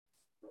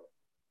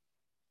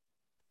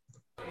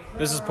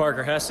This is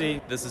Parker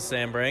Hesse. This is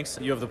Sam Branks.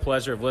 You have the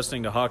pleasure of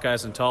listening to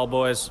Hawkeyes and Tall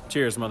Boys.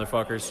 Cheers,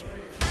 motherfuckers.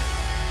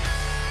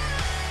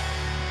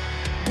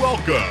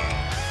 Welcome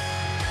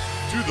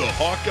to the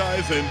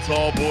Hawkeyes and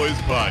Tall Boys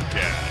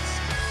podcast,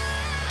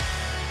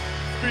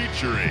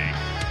 featuring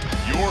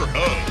your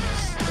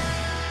hosts,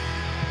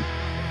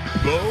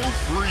 Bo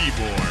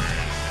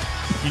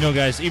Freeborn. You know,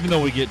 guys, even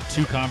though we get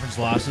 2 conference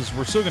losses,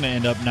 we're still going to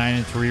end up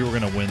 9-3. We're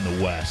going to win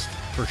the West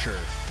for sure.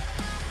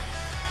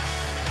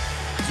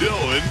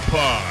 Dylan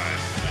Pond.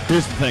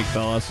 Here's the thing,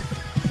 fellas.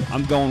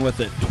 I'm going with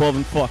it.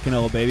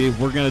 12-0, baby.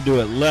 We're going to do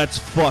it. Let's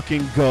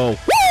fucking go.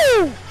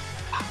 Woo!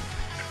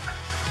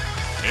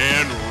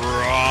 And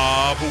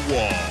Rob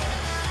Wall.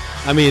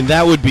 I mean,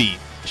 that would be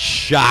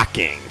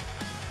shocking.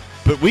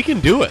 But we can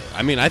do it.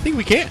 I mean, I think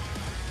we can.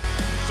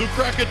 So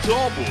crack a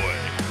tall boy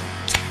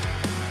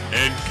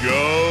and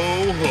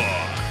go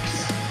Hawks.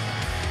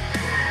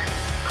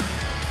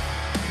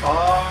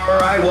 All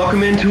right,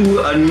 welcome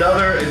into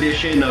another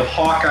edition of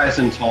Hawkeyes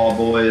and Tall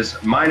Boys.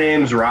 My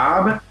name's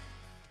Rob.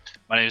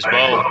 My name's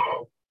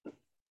Bo.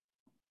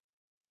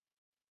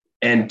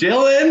 And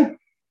Dylan.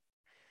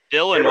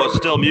 Dylan was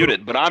still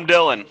muted, but I'm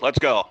Dylan. Let's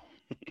go.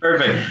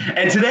 Perfect.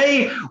 And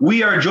today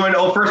we are joined.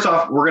 First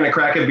off, we're going to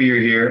crack a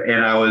beer here.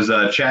 And I was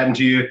chatting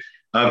to you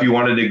if you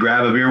wanted to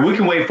grab a beer. We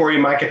can wait for you,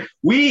 Mike.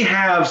 We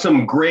have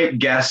some great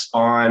guests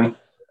on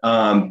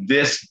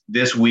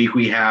this week.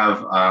 We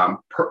have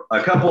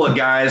a couple of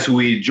guys who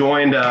we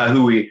joined,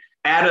 who we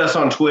added us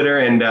on Twitter,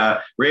 and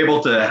we're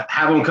able to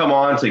have them come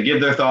on to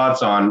give their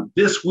thoughts on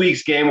this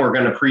week's game we're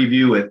going to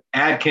preview with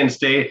Kent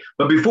State.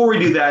 But before we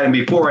do that, and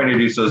before I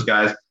introduce those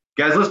guys,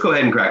 let's go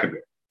ahead and crack a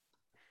beer.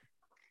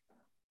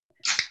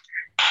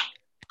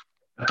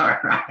 All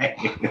right.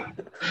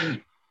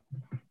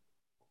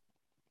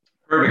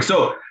 Perfect.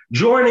 So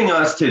joining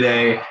us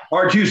today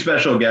are 2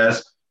 special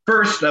guests.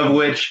 First of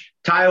which,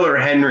 Tyler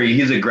Henry.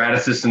 He's a grad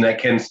assistant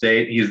at Kent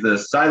State. He's the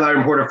sideline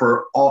reporter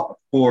for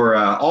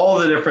all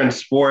the different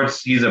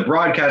sports. He's a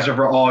broadcaster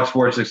for all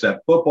sports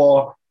except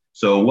football.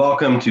 So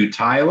welcome to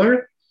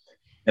Tyler.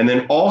 And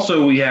then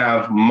also we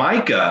have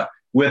Micah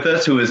with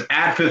us, who is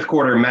at Fifth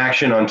Quarter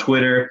Maction on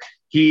Twitter.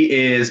 He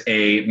is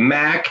a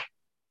Mac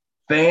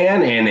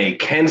fan and a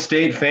Kent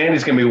State fan.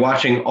 He's going to be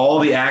watching all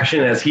the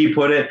action, as he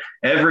put it,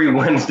 every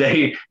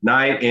Wednesday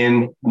night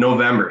in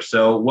November.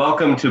 So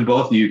welcome to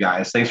both of you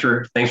guys. Thanks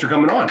for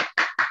coming on.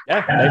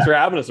 Yeah, thanks for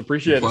having us.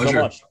 Appreciate it so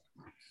much.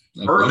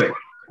 Perfect.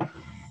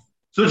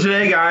 So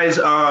today, guys,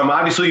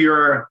 obviously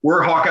we're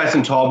Hawkeyes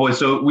and Tall Boys,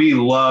 so we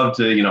love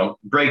to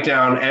break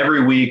down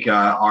every week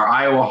our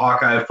Iowa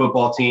Hawkeye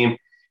football team,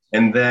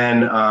 and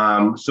then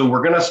so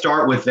we're going to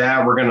start with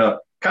that. We're going to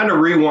kind of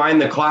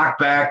rewind the clock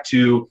back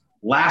to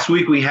last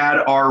week. We had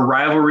our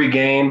rivalry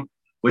game,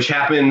 which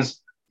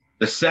happens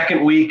the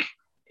second week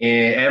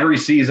in every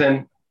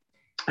season.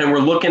 And we're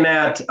looking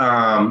at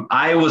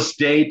Iowa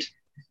State.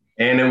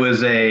 And it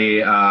was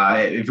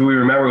if we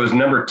remember, it was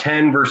number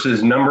 10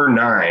 versus number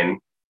 9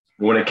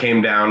 when it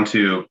came down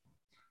to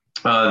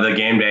the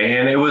game day.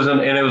 And it was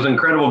an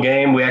incredible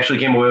game. We actually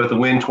came away with a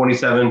win,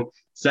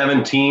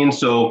 27-17.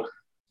 So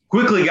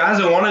quickly, guys,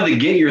 I wanted to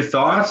get your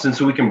thoughts, and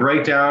so we can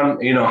break down,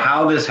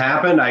 how this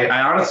happened.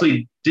 I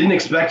honestly didn't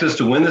expect us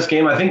to win this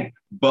game. I think,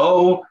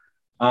 Bo,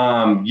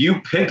 you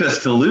picked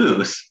us to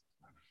lose.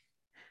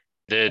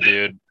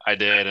 Dude. I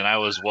did, and I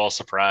was well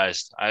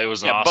surprised. I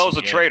was Yeah, awesome Bo's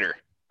a game. traitor.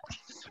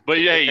 But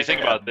yeah, you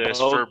think about this.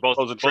 For both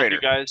Bo's a traitor.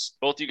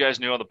 you guys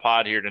knew on the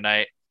pod here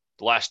tonight,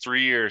 the last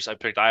 3 years I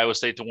picked Iowa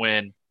State to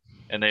win,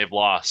 and they've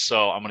lost.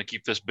 So I'm going to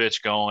keep this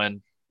bitch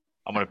going.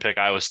 I'm going to pick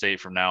Iowa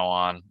State from now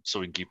on so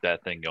we can keep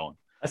that thing going.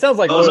 That sounds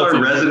like Bo's our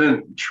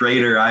resident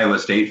traitor Iowa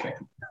State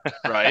fan.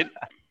 Right?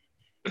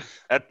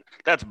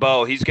 That's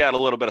Bo. He's got a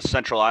little bit of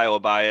Central Iowa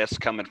bias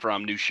coming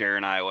from New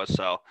Sharon, Iowa,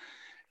 so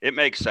it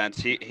makes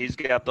sense. He's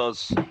got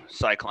those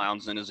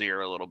Cyclones in his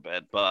ear a little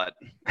bit, but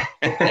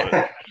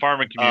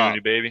Farming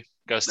community, baby.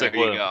 Got to stick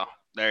with it.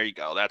 There you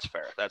go. That's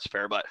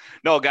fair. But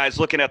no, guys,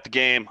 looking at the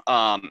game,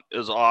 it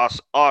was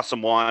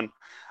awesome one.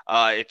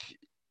 If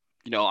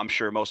I'm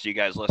sure most of you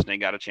guys listening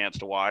got a chance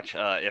to watch.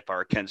 If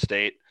our Kent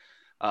State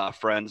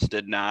friends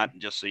did not,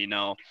 just so you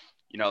know,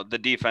 the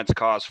defense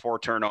caused 4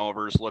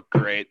 turnovers, looked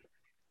great.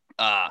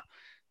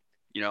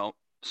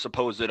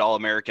 Supposed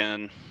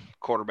All-American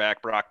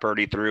quarterback Brock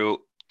Purdy threw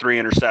 3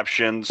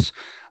 interceptions.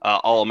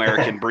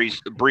 All-American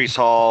Brees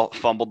Hall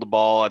fumbled the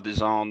ball at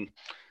his own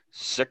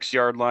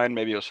 6-yard line.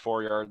 Maybe it was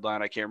 4-yard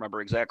line. I can't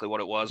remember exactly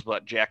what it was,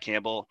 but Jack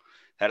Campbell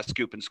had a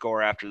scoop and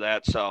score after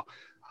that. So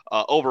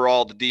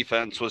overall, the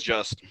defense was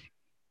just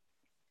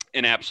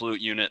an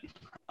absolute unit.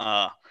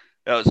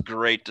 That was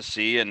great to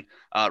see, and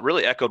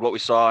really echoed what we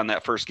saw in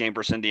that first game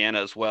versus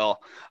Indiana as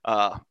well.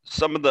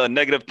 Some of the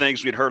negative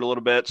things we'd heard a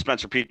little bit,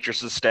 Spencer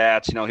Petras'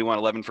 stats, he went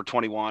 11 for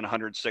 21,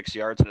 106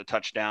 yards and a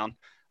touchdown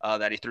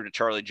that he threw to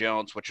Charlie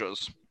Jones, which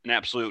was an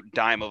absolute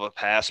dime of a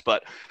pass.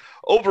 But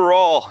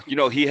overall,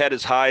 he had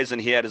his highs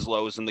and he had his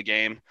lows in the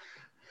game.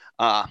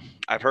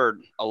 I've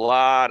heard a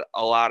lot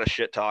of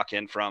shit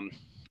talking from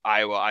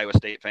Iowa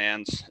State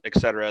fans, et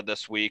cetera,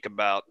 this week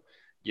about,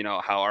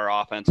 how our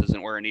offense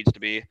isn't where it needs to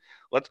be.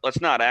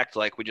 Let's not act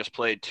like we just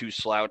played two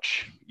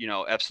slouch,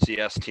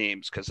 FCS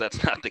teams, because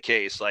that's not the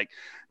case. Like,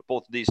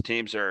 both of these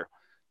teams are,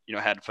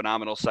 had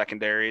phenomenal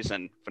secondaries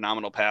and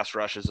phenomenal pass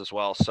rushes as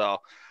well. So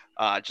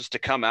just to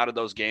come out of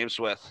those games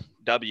with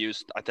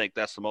W's, I think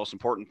that's the most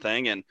important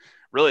thing. And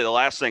really the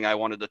last thing I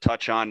wanted to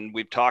touch on,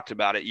 we've talked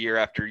about it year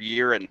after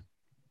year, and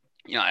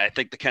I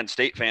think the Kent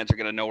State fans are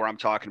going to know where I'm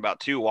talking about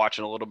too,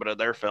 watching a little bit of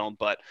their film.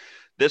 But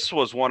this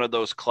was one of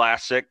those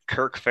classic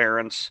Kirk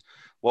Ferentz,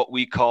 what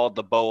we call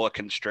the boa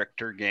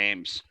constrictor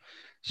games.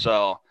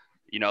 So,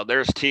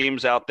 there's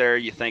teams out there,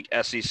 you think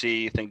SEC,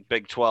 you think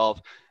Big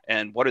 12,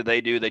 and what do?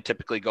 They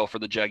typically go for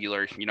the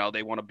jugular.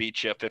 They want to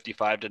beat you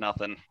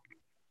 55-0.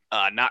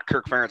 Not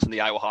Kirk Ferentz and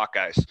the Iowa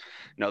Hawkeyes.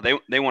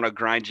 They want to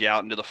grind you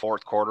out into the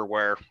fourth quarter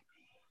where,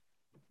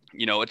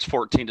 it's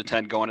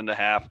 14-10 going into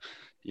half.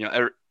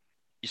 You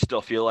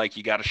still feel like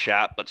you got a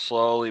shot, but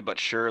slowly but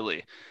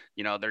surely,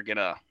 they're going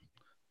to,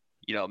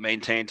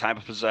 maintain time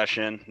of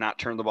possession, not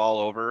turn the ball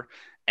over,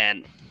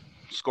 and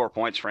score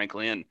points,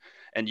 frankly,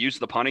 and use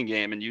the punting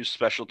game and use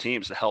special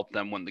teams to help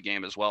them win the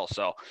game as well.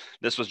 So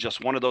this was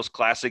just one of those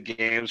classic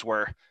games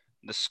where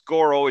the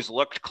score always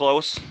looked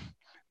close,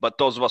 but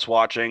those of us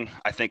watching,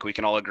 I think we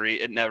can all agree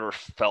it never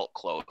felt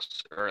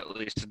close, or at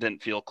least it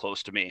didn't feel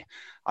close to me.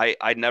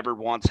 I never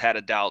once had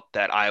a doubt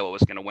that Iowa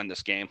was going to win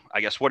this game.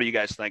 I guess, what do you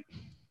guys think?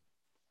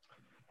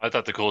 I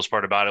thought the coolest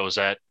part about it was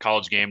that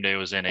College Game Day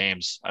was in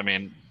Ames. I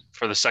mean,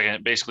 for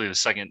basically the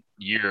second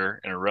year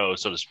in a row,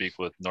 so to speak,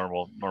 with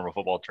normal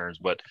football terms.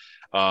 But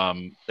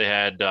they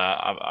had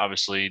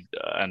obviously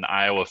an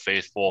Iowa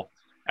faithful,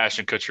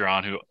 Ashton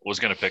Kutcher, who was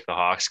going to pick the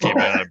Hawks, came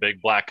in a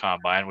big black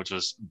combine, which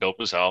was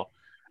dope as hell.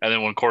 And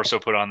then when Corso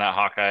put on that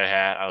Hawkeye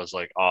hat, I was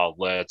like, oh,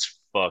 let's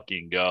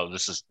fucking go.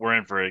 We're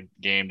in for a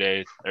game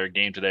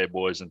today,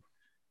 boys. And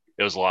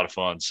it was a lot of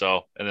fun.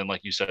 So, and then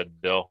like you said,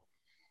 Bill,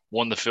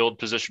 won the field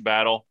position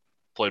battle,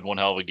 played one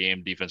hell of a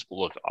game. Defense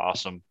looked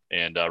awesome,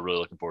 and really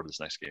looking forward to this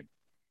next game.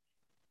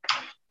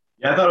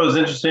 Yeah, I thought it was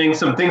interesting.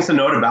 Some things to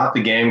note about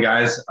the game,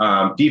 guys.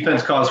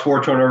 Defense caused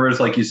 4 turnovers,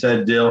 like you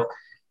said, Dill.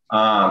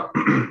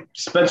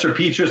 Spencer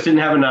Petras didn't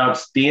have an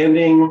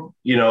outstanding,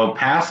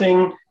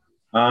 passing,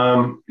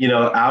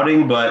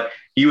 outing, but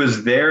he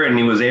was there and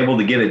he was able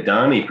to get it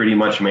done. He pretty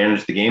much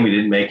managed the game. He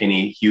didn't make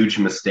any huge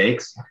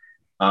mistakes.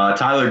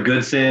 Tyler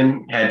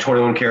Goodson had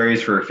 21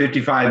 carries for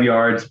 55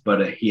 yards,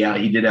 but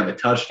he did have a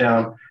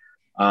touchdown.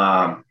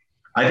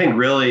 I think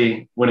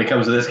really when it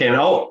comes to this game,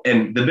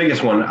 and the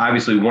biggest one,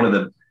 obviously one of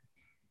the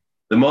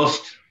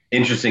most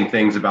interesting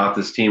things about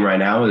this team right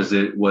now is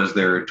it was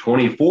their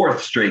 24th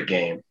straight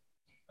game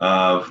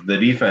of the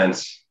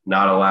defense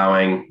not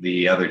allowing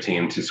the other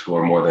team to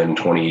score more than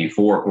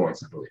 24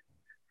 points, I believe.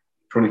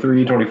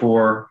 23,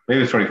 24,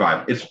 maybe it's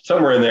 25. It's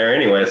somewhere in there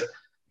anyways.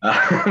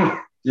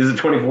 Is it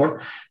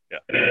 24?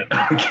 Yeah.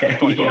 Okay.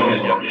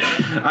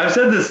 I've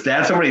said this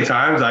stat so many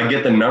times, I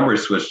get the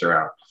numbers switched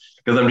around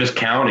because I'm just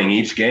counting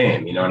each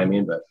game. You know what I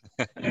mean? But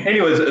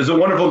anyways, it was a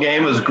wonderful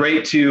game. It was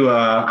great to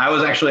I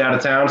was actually out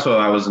of town, so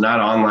I was not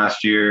on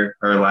last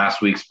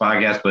week's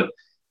podcast, but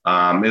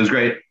it was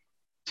great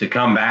to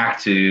come back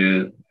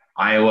to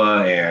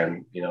Iowa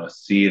and,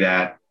 see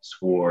that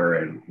score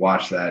and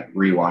rewatch that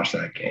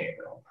game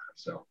and all that.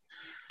 So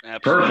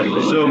Absolutely.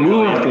 Perfect. So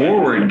moving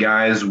forward,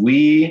 guys,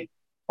 we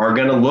are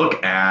going to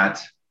look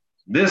at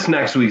this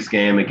next week's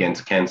game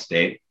against Kent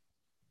State.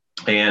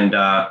 And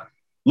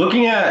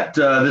looking at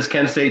this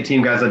Kent State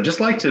team, guys, I'd just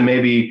like to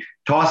maybe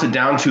toss it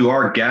down to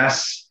our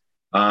guests.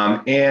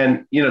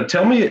 And,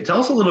 tell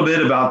us a little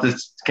bit about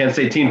this Kent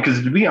State team,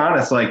 because to be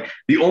honest, like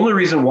the only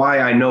reason why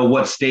I know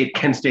what state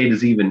Kent State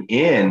is even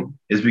in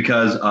is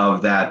because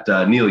of that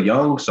Neil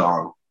Young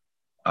song,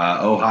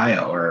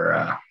 Ohio,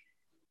 or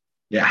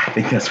I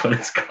think that's what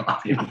it's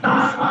called.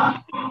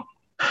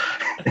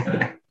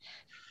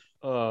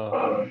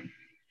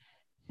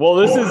 Well,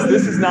 this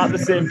is not the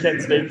same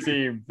Kent State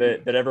team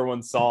that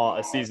everyone saw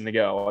a season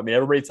ago. I mean,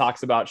 everybody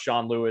talks about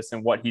Sean Lewis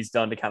and what he's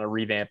done to kind of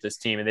revamp this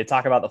team, and they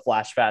talk about the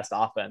flash fast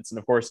offense. And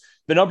of course,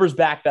 the numbers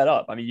back that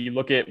up. I mean, you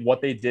look at what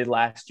they did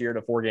last year in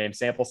a 4-game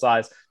sample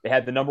size. They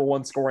had the number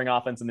 1 scoring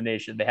offense in the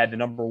nation. They had the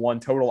number 1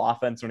 total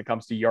offense when it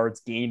comes to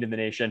yards gained in the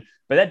nation.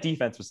 But that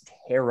defense was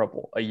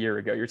terrible a year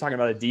ago. You're talking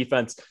about a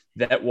defense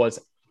that was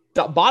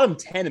bottom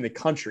 10 in the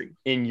country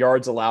in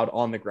yards allowed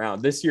on the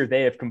ground. This year,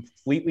 they have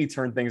completely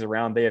turned things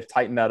around. They have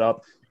tightened that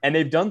up, and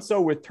they've done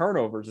so with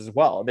turnovers as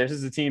well. This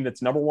is a team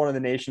that's number 1 in the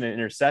nation in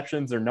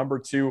interceptions. They're number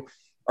 1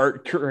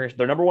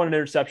 in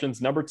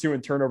interceptions, number 2 in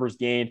turnovers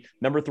gained,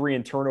 number 3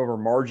 in turnover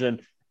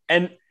margin.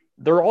 And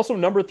they're also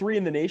number 3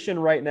 in the nation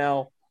right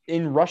now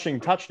in rushing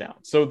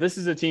touchdowns. So this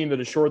is a team that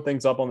has shored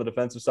things up on the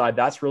defensive side.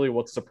 That's really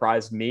what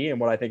surprised me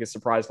and what I think has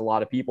surprised a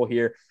lot of people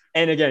here.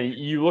 And again,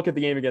 you look at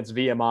the game against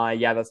VMI.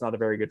 Yeah, that's not a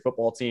very good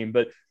football team,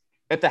 but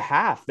at the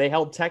half, they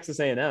held Texas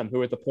A&M,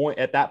 who at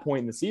that point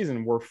in the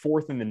season were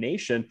 4th in the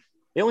nation.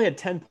 They only had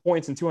 10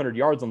 points and 200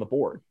 yards on the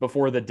board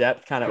before the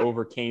depth kind of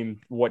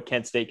overcame what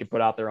Kent State could put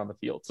out there on the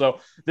field.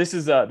 So this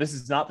is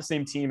not the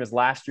same team as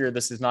last year.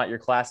 This is not your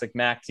classic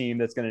MAC team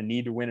that's going to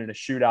need to win in a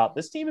shootout.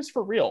 This team is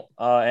for real,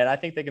 and I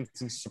think they can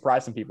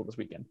surprise some people this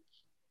weekend.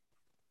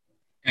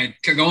 And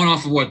going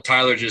off of what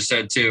Tyler just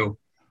said too,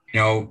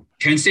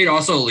 Kent State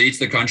also leads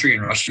the country in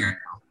rushing right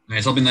now.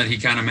 And something that he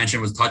kind of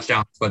mentioned was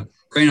touchdowns, but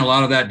granted, a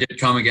lot of that did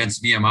come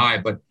against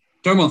VMI. But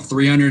talking about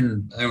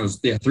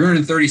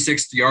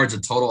 336 yards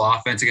of total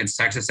offense against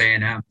Texas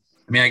A&M. I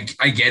mean,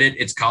 I get it.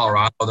 It's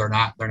Colorado. They're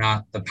not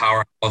the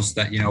powerhouse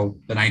that,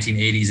 the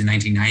 1980s and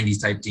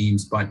 1990s type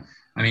teams. But,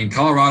 I mean,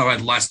 Colorado had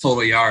less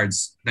total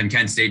yards than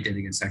Kent State did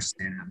against Texas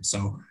A&M.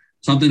 So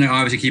something to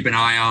obviously keep an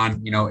eye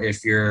on,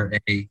 if you're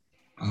a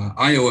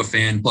Iowa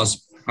fan.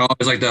 Plus, I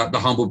always like the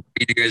humble –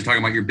 you guys are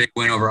talking about your big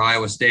win over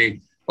Iowa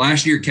State.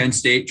 Last year, Kent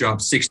State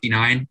dropped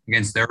 69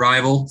 against their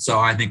rival. So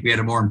I think we had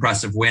a more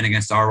impressive win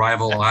against our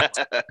rival.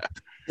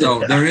 So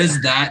there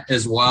is that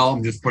as well.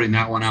 I'm just putting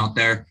that one out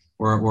there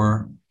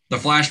where the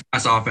flash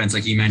pass offense,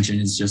 like he mentioned,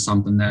 is just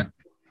something that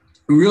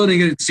we really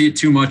didn't get to see it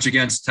too much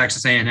against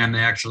Texas A&M. They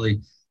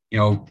actually,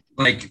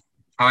 like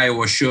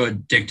Iowa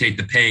should dictate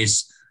the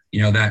pace,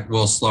 that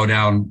will slow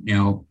down,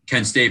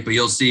 Kent State. But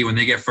you'll see when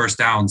they get first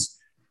downs,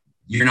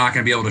 you're not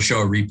going to be able to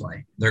show a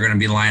replay. They're going to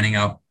be lining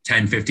up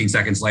 10, 15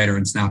 seconds later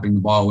and snapping the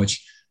ball,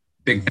 which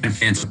Big Ten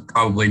fans are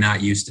probably not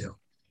used to.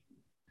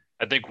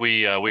 I think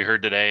we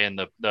heard today in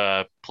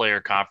the player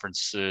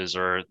conferences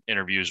or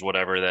interviews,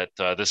 whatever,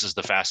 that this is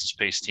the fastest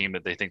paced team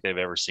that they think they've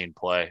ever seen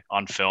play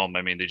on film.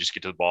 I mean, they just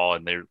get to the ball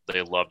and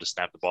they love to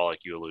snap the ball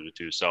like you alluded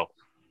to. So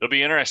it'll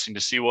be interesting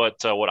to see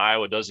what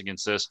Iowa does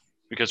against this,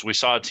 because we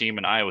saw a team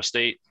in Iowa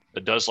State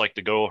that does like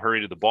to go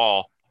hurry to the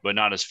ball, but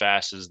not as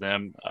fast as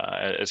them,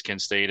 as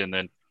Kent State, and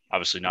then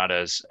obviously not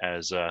as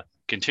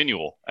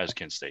continual as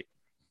Kent State.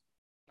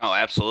 Oh,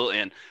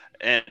 absolutely.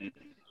 And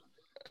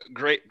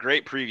great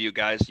preview,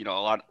 guys. A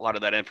lot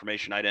of that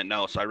information I didn't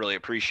know, so I really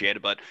appreciate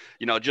it. But,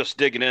 just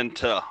digging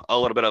into a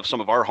little bit of some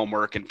of our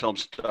homework and film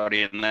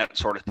study and that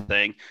sort of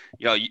thing,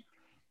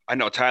 I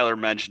know Tyler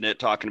mentioned it,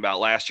 talking about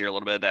last year a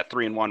little bit, that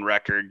 3-1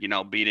 record,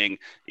 beating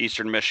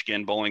Eastern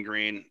Michigan, Bowling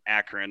Green,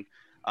 Akron.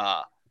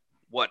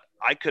 What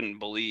I couldn't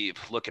believe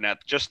looking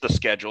at just the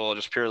schedule,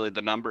 just purely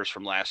the numbers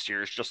from last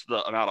year, is just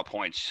the amount of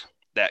points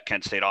that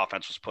Kent State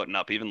offense was putting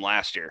up, even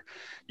last year,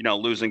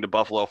 losing to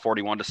Buffalo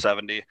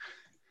 41-70.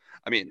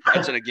 I mean,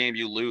 that's in a game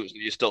you lose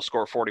and you still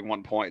score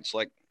 41 points.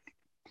 Like,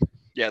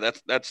 yeah,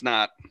 that's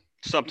not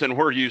something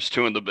we're used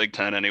to in the Big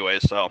Ten anyway.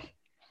 So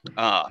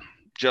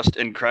just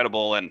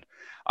incredible. And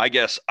I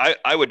guess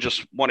I would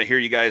just want to hear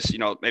you guys,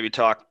 maybe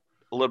talk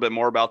a little bit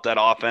more about that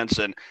offense.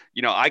 And,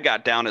 I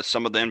got down as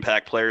some of the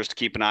impact players to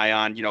keep an eye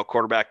on,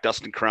 quarterback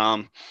Dustin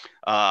Crum,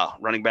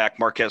 running back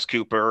Marquez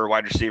Cooper,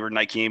 wide receiver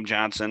Nykeem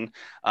Johnson.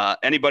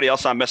 Anybody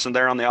else I'm missing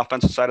there on the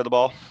offensive side of the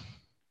ball?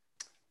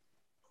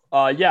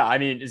 Yeah, I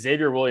mean,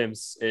 Xavier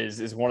Williams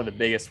is one of the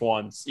biggest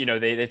ones.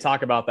 They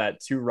talk about that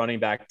 2 running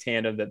back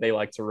tandem that they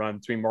like to run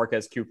between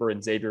Marquez Cooper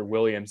and Xavier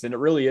Williams. And it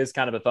really is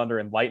kind of a thunder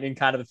and lightning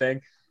kind of a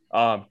thing.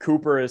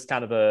 Cooper is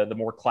kind of the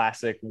more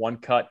classic one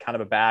cut kind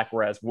of a back,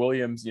 whereas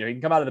Williams, he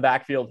can come out of the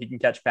backfield, he can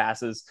catch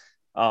passes.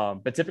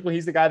 But typically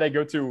he's the guy they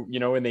go to,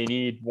 and they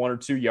need 1 or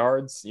 2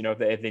 yards,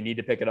 if they need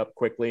to pick it up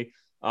quickly.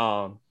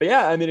 But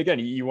yeah, I mean, again,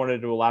 you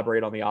wanted to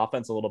elaborate on the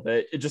offense a little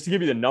bit. Just to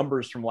give you the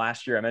numbers from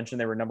last year, I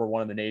mentioned they were number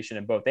 1 in the nation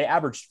in both. They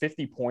averaged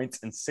 50 points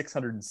and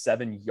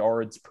 607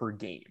 yards per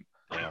game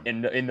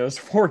in those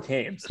 4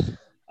 games.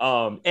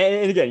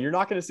 And again, you're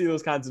not going to see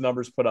those kinds of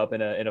numbers put up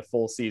in a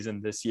full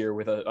season this year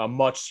with a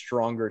much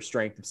stronger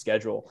strength of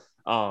schedule.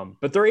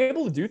 But they're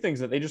able to do things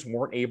that they just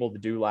weren't able to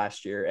do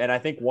last year. And I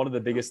think one of the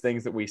biggest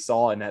things that we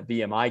saw in that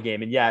VMI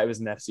game, and yeah, it was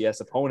an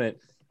FCS opponent,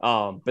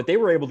 but they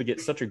were able to get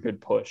such a good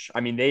push.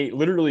 I mean, they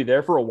literally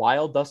there for a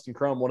while, Dustin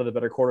Crum, one of the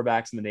better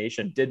quarterbacks in the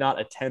nation, did not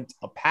attempt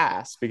a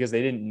pass because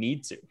they didn't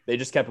need to. They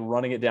just kept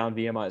running it down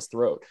VMI's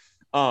throat.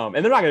 And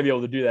they're not going to be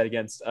able to do that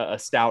against a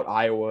stout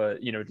Iowa,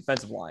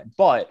 defensive line.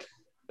 But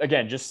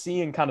again, just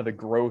seeing kind of the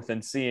growth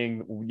and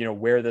seeing,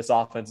 where this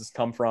offense has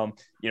come from,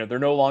 they're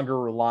no longer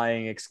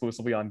relying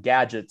exclusively on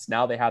gadgets.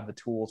 Now they have the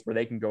tools where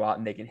they can go out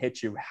and they can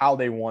hit you how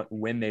they want,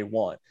 when they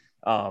want,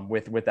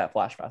 with that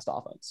flash fast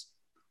offense.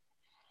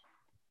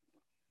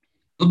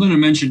 Something to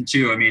mention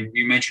too. I mean,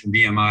 you mentioned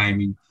VMI. I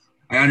mean,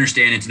 I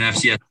understand it's an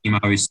FCS team.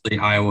 Obviously,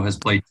 Iowa has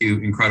played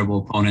 2 incredible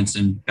opponents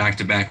in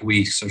back-to-back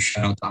weeks. So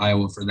shout out to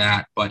Iowa for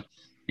that. But,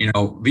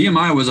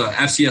 VMI was a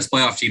FCS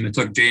playoff team that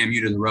took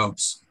JMU to the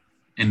ropes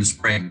in the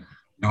spring.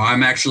 I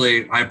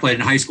played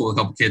in high school with a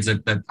couple kids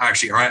that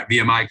actually are at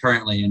VMI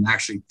currently, and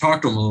actually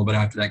talked to them a little bit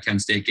after that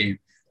Kent State game.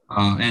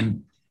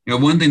 And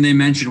one thing they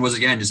mentioned was,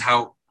 again, just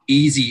how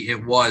easy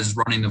it was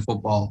running the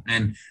football.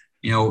 And,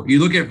 you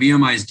look at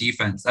VMI's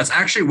defense, that's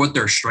actually what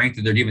their strength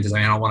of their defense is. I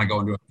mean, I don't want to go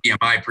into a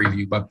VMI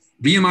preview, but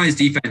VMI's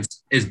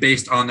defense is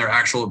based on their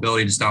actual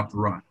ability to stop the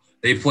run.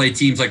 They play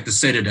teams like the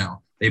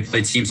Citadel. They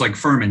play teams like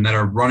Furman that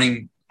are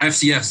running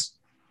FCS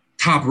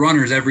top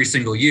runners every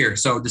single year.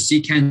 So to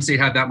see Kent State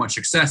have that much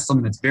success,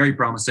 something that's very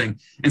promising,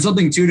 and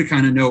something too to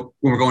kind of note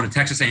when we're going to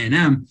Texas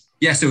A&M.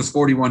 Yes, it was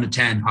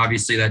 41-10.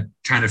 Obviously, that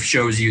kind of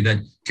shows you that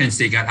Kent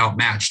State got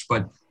outmatched,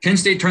 but Kent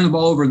State turned the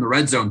ball over in the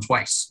red zone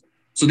twice.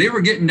 So they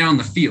were getting down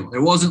the field. It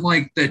wasn't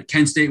like that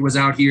Kent State was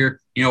out here,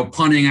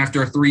 punting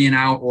after a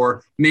 3-and-out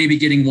or maybe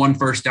getting one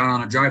first down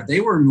on a drive. They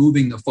were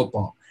moving the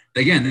football.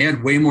 Again, they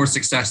had way more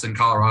success than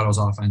Colorado's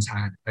offense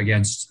had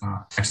against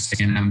Texas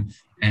A&M.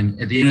 And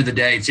at the end of the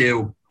day,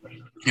 too,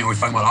 we're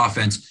talking about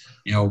offense.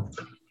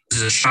 This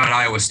is a shot at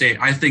Iowa State.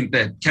 I think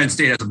that Kent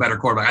State has a better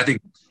quarterback. I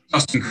think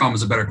Justin Crum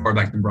is a better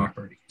quarterback than Brock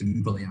Purdy, to be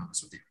completely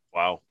honest with you.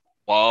 Wow.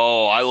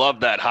 Whoa, I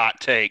love that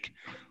hot take.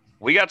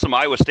 We got some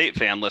Iowa State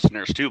fan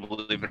listeners too,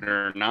 believe it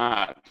or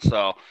not.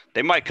 So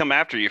they might come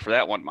after you for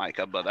that one,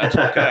 Micah, but that's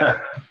okay.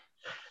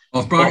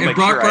 Well, if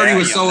Brock Purdy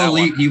was so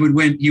elite, he would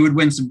win. He would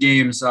win some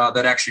games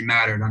that actually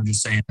mattered. I'm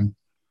just saying.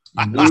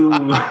 I like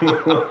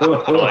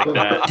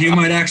that. You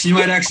might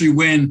actually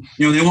win.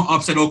 They won't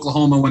upset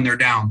Oklahoma when they're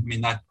down. I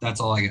mean,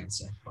 that's all I got to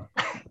say.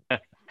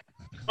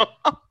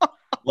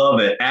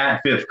 Love it.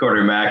 At fifth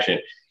quarter action.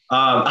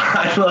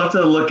 I'd love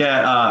to look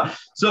at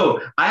so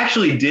I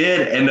actually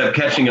did end up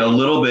catching a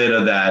little bit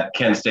of that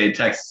Kent State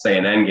Texas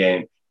A&M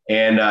game,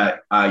 and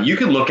you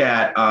could look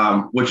at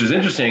which is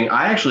interesting.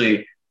 I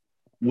actually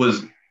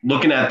was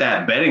looking at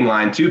that betting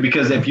line too,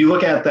 because if you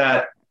look at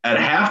that at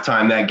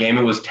halftime, that game,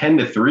 it was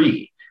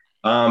 10-3.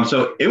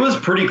 So it was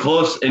pretty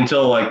close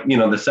until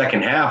the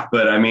second half.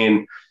 But I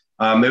mean,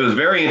 it was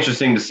very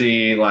interesting to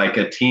see like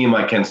a team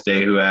like Kent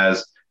State who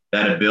has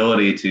that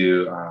ability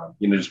to,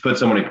 just put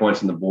so many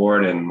points on the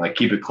board and like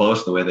keep it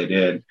close the way they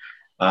did.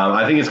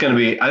 I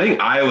think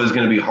Iowa's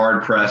going to be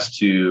hard pressed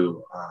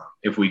to,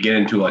 if we get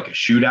into like a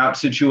shootout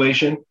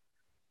situation,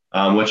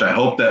 which I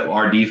hope that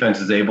our defense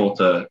is able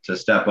to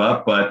step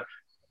up. But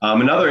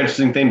another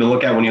interesting thing to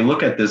look at when you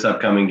look at this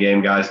upcoming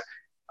game, guys,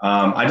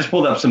 I just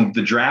pulled up the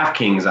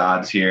DraftKings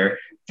odds here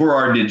for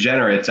our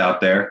degenerates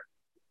out there.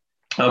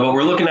 But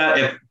we're looking at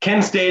if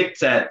Kent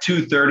State's at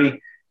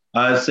 230,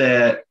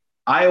 said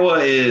Iowa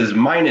is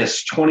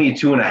minus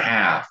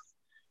 22.5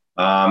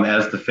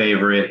 as the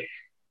favorite,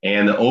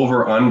 and the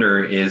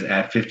over-under is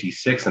at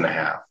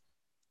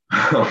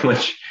 56.5,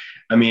 which,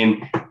 I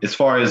mean, as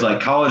far as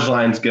like college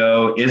lines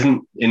go,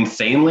 isn't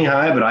insanely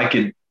high, but I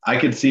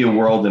could see a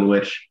world in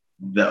which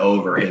the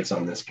over hits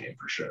on this game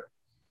for sure.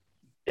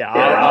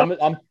 Yeah,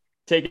 I'm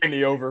taking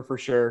the over for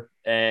sure.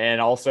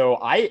 And also,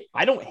 I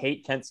don't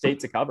hate Kent State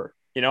to cover.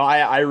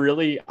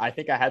 I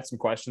think I had some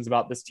questions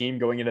about this team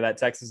going into that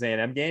Texas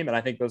A&M game, and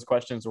I think those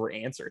questions were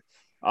answered.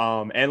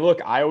 And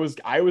look, I was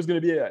going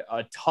to be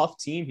a tough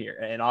team here.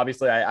 And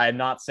obviously, I'm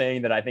not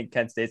saying that I think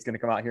Kent State's going to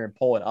come out here and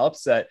pull an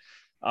upset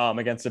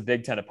against a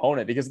Big Ten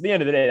opponent, because at the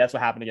end of the day, that's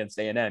what happened against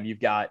A&M. You've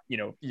got,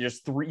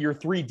 you're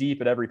three deep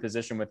at every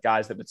position with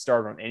guys that would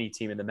start on any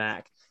team in the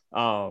MAC.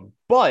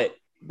 But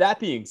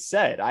that being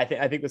said, I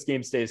think this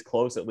game stays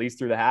close at least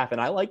through the half, and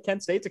I like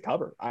Kent State to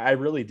cover. I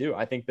really do.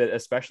 I think that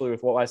especially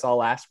with what I saw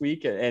last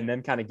week and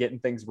then kind of getting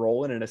things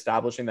rolling and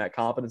establishing that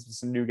confidence with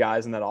some new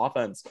guys in that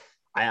offense,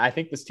 I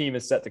think this team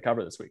is set to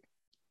cover this week.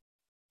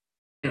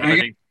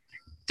 To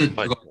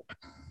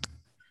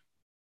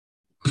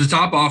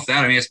top off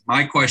that, I mean, it's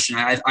my question.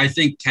 I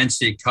think Kent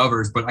State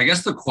covers, but I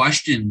guess the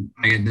question,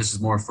 again, this is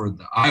more for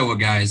the Iowa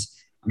guys.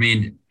 I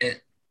mean, I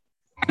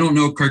don't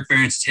know Kirk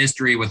Ferentz's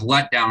history with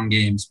letdown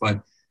games,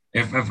 but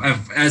if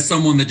as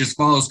someone that just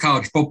follows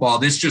college football,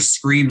 this just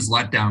screams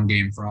letdown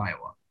game for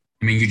Iowa.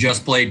 I mean, you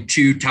just played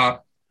two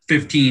top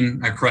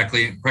 15, correct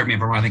me if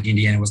I'm wrong, I think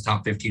Indiana was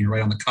top 15,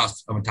 right on the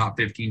cusp of a top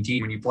 15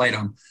 team when you played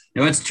them.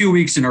 That's 2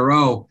 weeks in a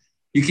row.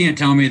 You can't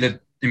tell me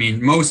that. I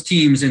mean, most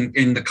teams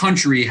in the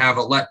country have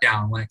a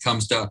letdown when it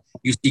comes to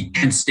you see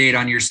Kent State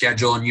on your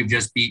schedule and you've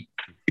just beat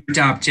your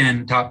top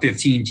 10, top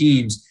 15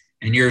 teams,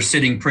 and you're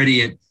sitting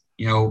pretty at,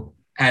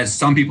 as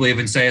some people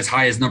even say, as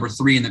high as number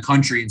 3 in the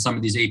country in some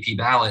of these AP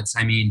ballots.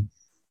 I mean,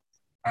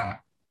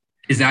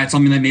 is that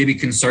something that maybe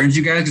concerns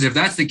you guys? Because if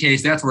that's the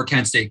case, that's where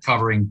Kent State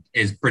covering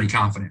is pretty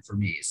confident for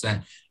me. Is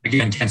that,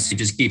 again, Kent State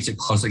just keeps it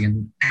close.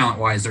 Again,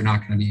 talent-wise, they're not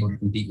going to be able to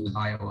compete with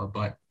Iowa.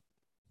 But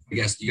I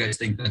guess you guys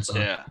think that's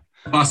a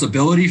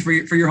possibility for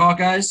your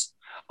Hawkeyes?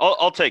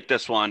 I'll take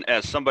this one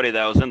as somebody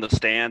that was in the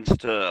stands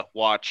to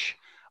watch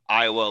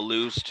Iowa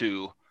lose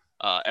to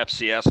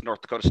FCS,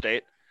 North Dakota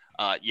State.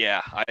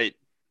 I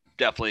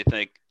definitely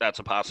think that's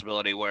a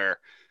possibility where,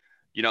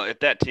 if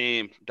that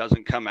team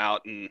doesn't come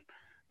out, and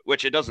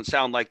which it doesn't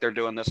sound like they're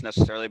doing this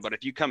necessarily, but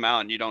if you come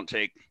out and you don't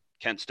take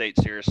Kent State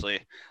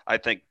seriously, I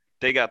think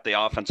they got the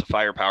offensive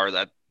firepower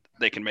that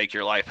they can make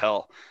your life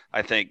hell.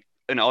 I think,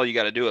 and all you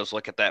got to do is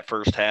look at that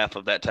first half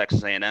of that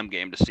Texas A&M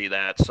game to see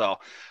that. So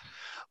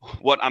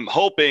what I'm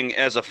hoping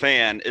as a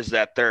fan is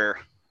that they're,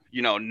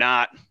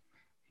 not,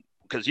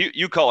 because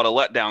you call it a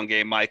letdown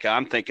game, Micah.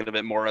 I'm thinking of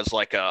it more as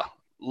like a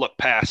look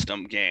past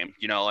them game,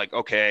 like,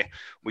 okay,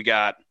 we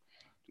got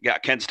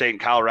Kent State and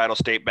Colorado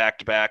State back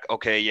to back.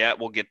 Okay. Yeah.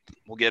 We'll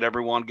get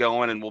everyone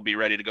going and we'll be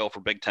ready to go for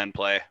Big Ten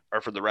play,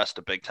 or for the rest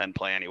of Big Ten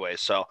play anyway.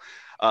 So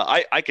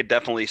I could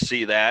definitely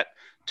see that,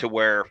 to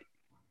where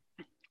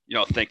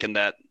thinking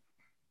that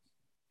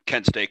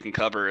Kent State can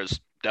cover is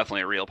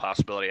definitely a real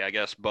possibility, I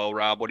guess. Bo,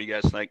 Rob, what do you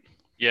guys think?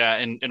 Yeah,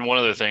 and one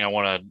other thing I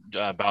want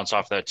to bounce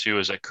off that too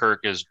is that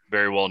Kirk is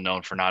very well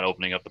known for not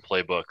opening up the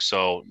playbook.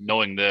 So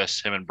knowing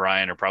this, him and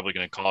Brian are probably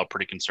going to call a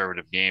pretty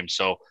conservative game.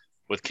 So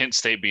with Kent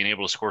State being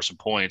able to score some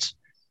points,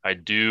 I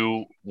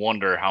do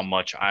wonder how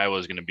much Iowa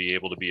is going to be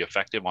able to be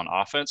effective on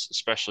offense,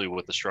 especially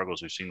with the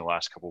struggles we've seen the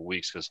last couple of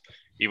weeks. Because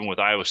even with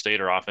Iowa State,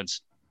 our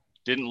offense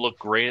didn't look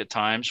great at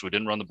times. We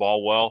didn't run the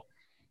ball well.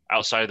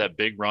 Outside of that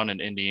big run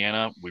in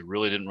Indiana, we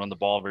really didn't run the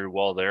ball very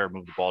well there,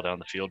 move the ball down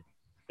the field,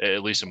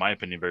 at least in my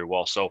opinion, very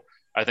well. So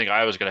I think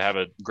Iowa's going to have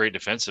a great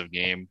defensive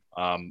game,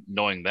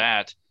 knowing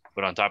that.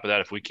 But on top of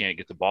that, if we can't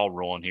get the ball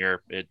rolling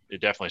here, it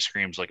definitely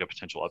screams like a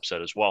potential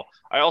upset as well.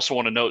 I also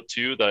want to note,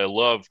 too, that I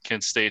love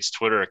Kent State's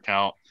Twitter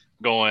account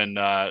going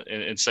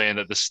and saying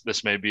that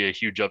this may be a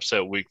huge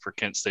upset week for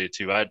Kent State,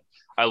 too.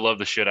 I love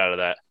the shit out of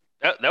that.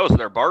 That was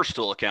their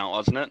Barstool account,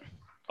 wasn't it?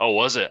 Oh,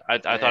 was it? I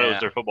thought it was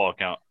their football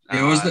account.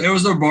 It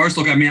was their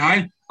Barstool. I mean,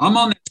 I'm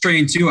on that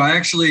train too.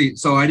 I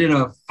did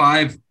a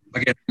 5,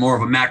 again, more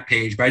of a Mac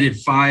page, but I did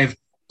 5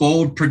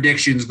 bold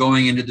predictions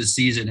going into the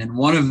season. And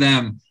one of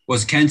them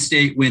was Kent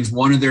State wins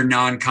one of their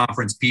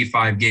non-conference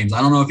P5 games.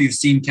 I don't know if you've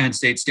seen Kent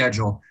State's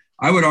schedule.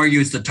 I would argue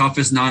it's the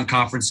toughest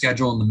non-conference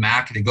schedule in the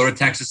MAC. They go to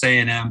Texas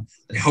A&M,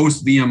 they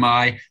host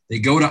VMI, they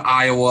go to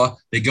Iowa,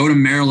 they go to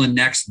Maryland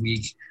next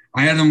week.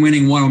 I had them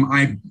winning one of them.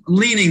 I'm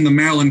leaning the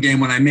Maryland game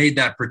when I made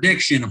that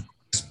prediction, of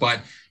course,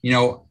 but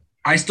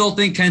I still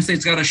think Kent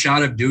State's got a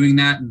shot of doing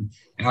that. And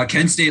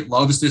Kent State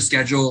loves to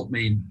schedule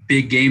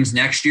big games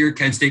next year.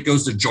 Kent State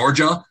goes to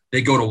Georgia.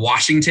 They go to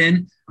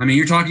Washington. I mean,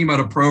 you're talking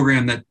about a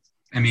program that,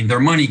 they're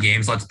money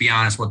games. Let's be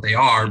honest, what they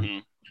are. Mm-hmm.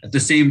 At the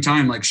same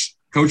time,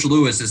 Coach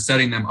Lewis is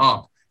setting them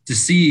up to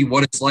see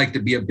what it's like to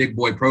be a big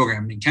boy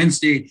program. Kent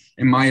State,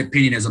 in my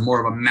opinion, is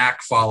more of a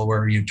MAC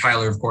follower.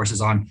 Tyler, of course,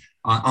 is on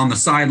the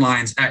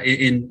sidelines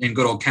in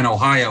good old Kent,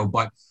 Ohio.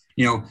 But,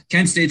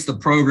 Kent State's the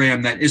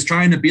program that is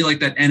trying to be like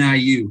that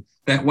NIU,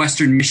 that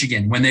Western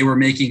Michigan, when they were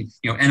making,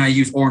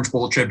 NIU's Orange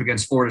Bowl trip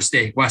against Florida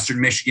State,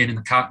 Western Michigan in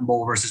the Cotton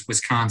Bowl versus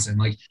Wisconsin.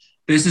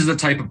 This is the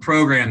type of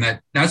program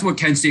that's what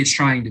Kent State's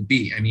trying to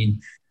be.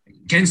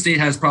 Kent State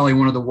has probably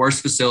one of the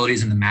worst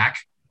facilities in the MAC,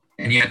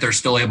 and yet they're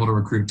still able to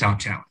recruit top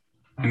talent.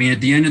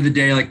 At the end of the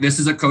day, this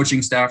is a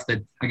coaching staff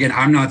that, again,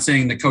 I'm not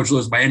saying that Coach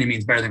Lewis by any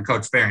means better than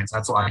Coach Ferentz.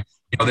 That's why,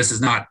 this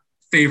is not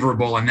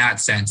favorable in that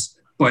sense.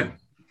 But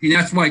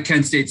that's why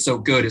Kent State's so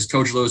good is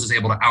Coach Lewis is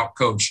able to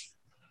outcoach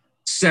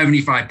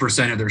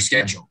 75% of their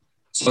schedule.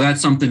 So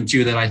that's something,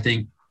 too, that I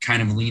think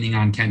kind of leaning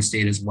on Kent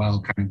State as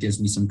well kind of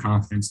gives me some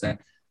confidence that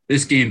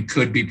this game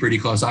could be pretty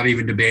close. I've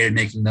even debated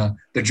making the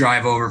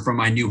drive over from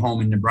my new home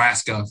in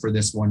Nebraska for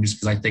this one,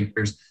 just because I think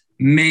there's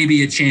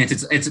maybe a chance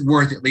it's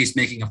worth at least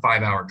making a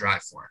 5-hour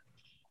drive for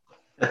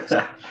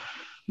it.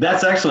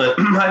 That's excellent.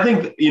 I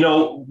think,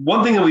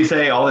 one thing that we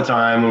say all the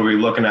time when we're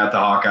looking at the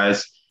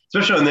Hawkeyes,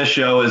 especially on this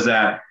show, is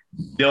that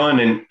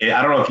Dylan, and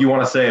I don't know if you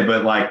want to say it,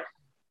 but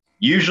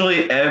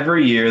usually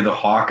every year the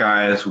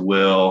Hawkeyes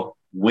will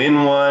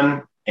win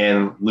one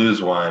and lose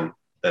one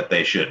that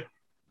they should.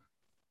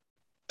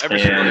 Every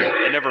single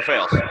year. It never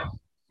fails.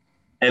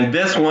 And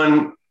this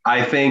one,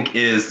 I think,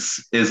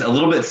 is a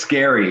little bit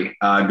scary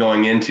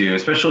going into,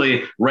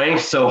 especially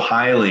ranked so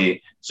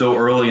highly so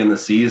early in the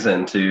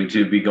season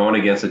to be going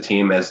against a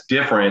team as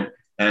different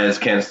as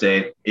Kent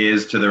State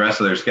is to the rest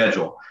of their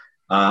schedule.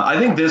 I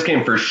think this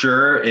game for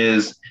sure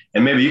is,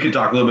 and maybe you could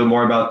talk a little bit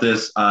more about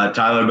this,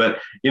 Tyler, but,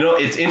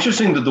 it's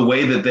interesting that the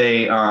way that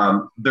they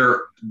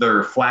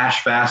their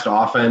flash fast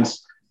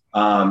offense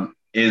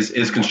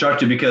is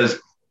constructed, because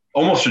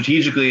almost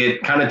strategically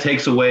it kind of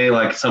takes away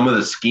some of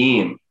the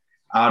scheme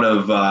out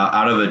of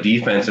a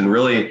defense, and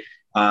really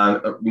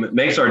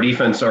makes our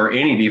defense, or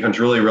any defense,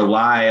 really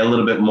rely a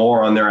little bit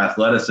more on their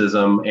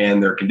athleticism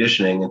and their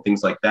conditioning and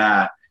things like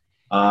that.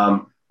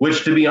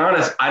 Which, to be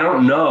honest, I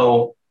don't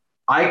know.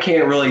 I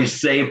can't really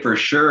say for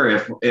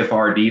sure if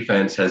our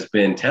defense has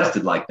been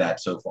tested like that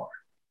so far.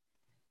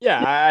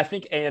 Yeah, I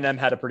think A&M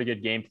had a pretty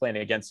good game plan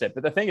against it.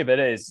 But the thing of it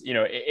is,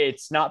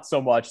 it's not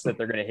so much that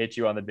they're going to hit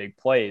you on the big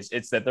plays.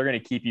 It's that they're going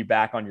to keep you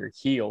back on your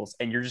heels,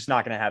 and you're just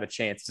not going to have a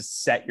chance to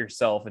set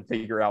yourself and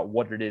figure out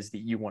what it is that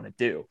you want to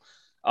do.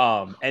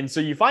 And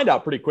so you find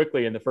out pretty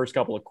quickly in the first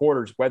couple of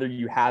quarters whether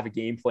you have a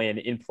game plan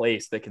in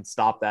place that can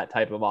stop that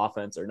type of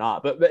offense or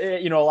not. But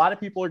a lot of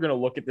people are going to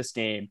look at this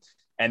game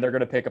and they're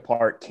going to pick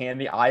apart, can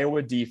the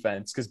Iowa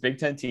defense, because Big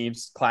Ten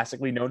teams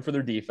classically known for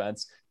their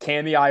defense,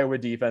 can the Iowa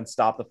defense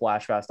stop the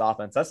flash fast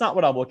offense? That's not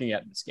what I'm looking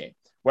at in this game.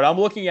 What I'm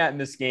looking at in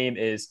this game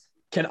is,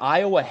 can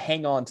Iowa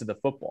hang on to the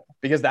football?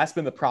 Because that's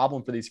been the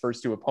problem for these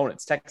first two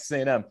opponents. Texas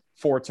A&M,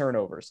 4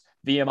 turnovers.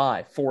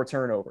 VMI, 4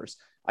 turnovers.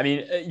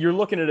 You're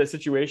looking at a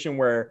situation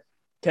where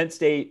Kent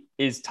State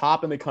is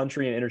top in the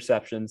country in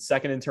interceptions,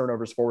 second in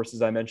turnovers forced,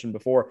 as I mentioned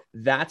before.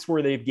 That's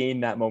where they've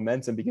gained that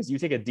momentum, because you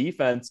take a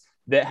defense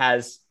that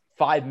has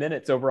 5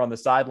 minutes over on the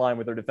sideline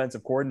with their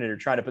defensive coordinator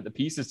trying to put the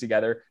pieces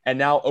together. And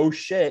now, oh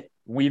shit,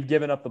 we've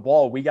given up the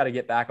ball. We got to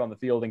get back on the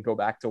field and go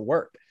back to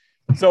work.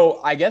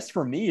 So I guess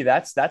for me,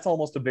 that's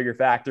almost a bigger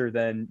factor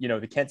than,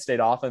 the Kent State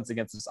offense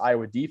against this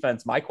Iowa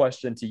defense. My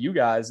question to you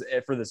guys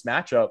for this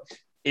matchup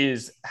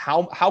is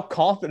how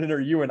confident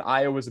are you in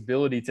Iowa's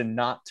ability to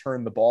not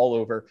turn the ball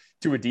over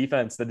to a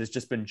defense that has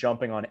just been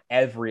jumping on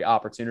every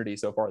opportunity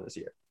so far this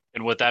year?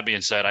 And with that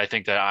being said, I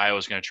think that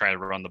Iowa's going to try to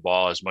run the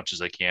ball as much as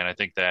they can. I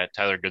think that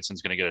Tyler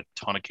Goodson's going to get a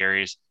ton of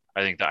carries.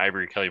 I think that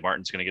Ivory Kelly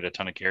Martin's going to get a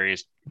ton of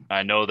carries.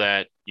 I know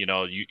that,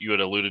 you had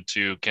alluded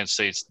to Kent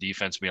State's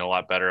defense being a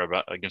lot better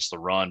against the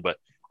run, but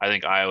I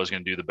think Iowa's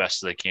going to do the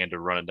best they can to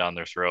run it down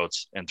their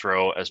throats and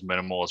throw as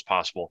minimal as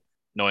possible,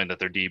 knowing that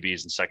their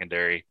DBs and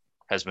secondary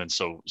has been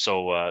so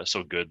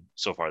good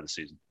so far this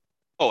season.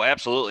 Oh,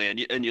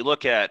 absolutely. And you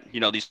look at,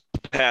 these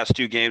past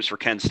 2 games for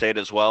Kent State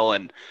as well.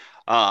 And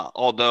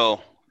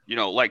although,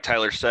 like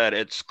Tyler said,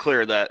 it's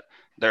clear that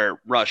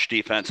their rush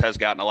defense has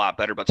gotten a lot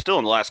better, but still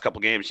in the last couple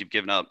of games, you've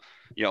given up,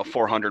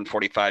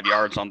 445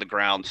 yards on the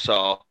ground.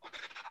 So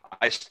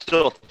I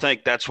still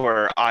think that's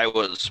where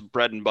Iowa's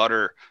bread and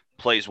butter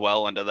plays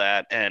well into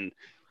that. And,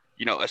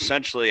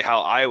 essentially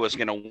how Iowa's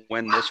going to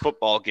win this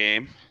football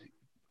game,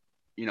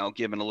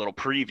 given a little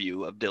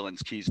preview of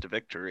Dylan's keys to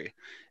victory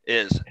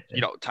is,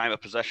 time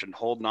of possession,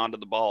 holding on to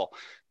the ball,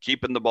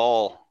 keeping the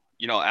ball,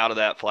 out of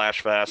that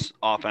flash fast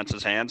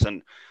offense's hands.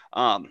 And,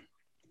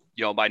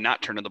 by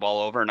not turning the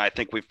ball over. And I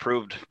think we've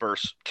proved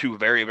versus 2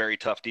 very, very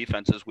tough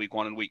defenses, week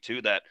 1 and week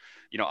 2, that,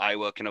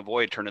 Iowa can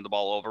avoid turning the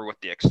ball over with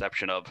the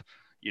exception of,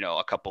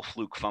 a couple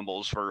fluke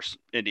fumbles versus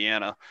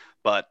Indiana.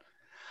 But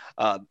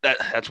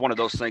that's one of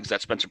those things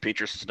that Spencer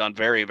Petras has done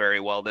very,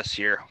 very well this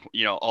year.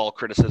 All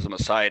criticism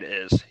aside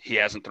is he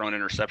hasn't thrown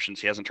interceptions.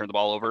 He hasn't turned the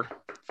ball over.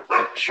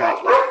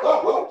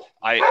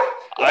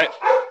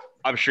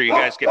 I'm sure you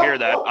guys can hear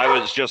that. I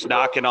was just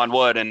knocking on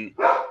wood and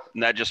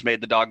that just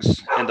made the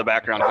dogs in the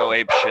background go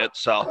ape shit.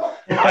 So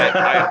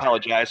I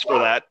apologize for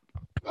that.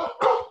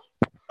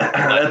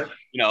 But,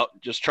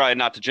 just try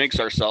not to jinx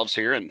ourselves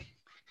here. And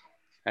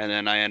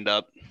then I end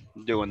up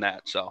doing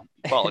that. So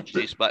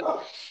apologies, but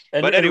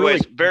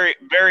anyways, very,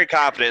 very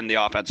confident in the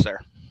offense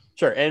there.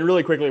 Sure. And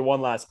really quickly, one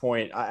last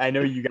point. I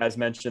know you guys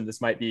mentioned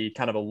this might be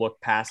kind of a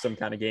look past them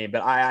kind of game,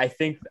 but I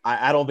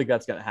don't think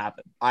that's going to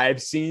happen.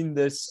 I've seen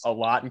this a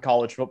lot in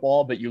college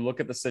football, but you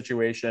look at the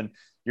situation,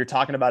 you're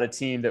talking about a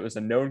team that was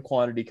a known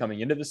quantity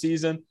coming into the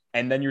season.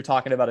 And then you're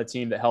talking about a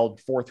team that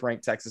held 4th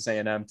ranked Texas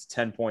A&M to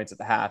 10 points at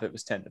the half. It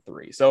was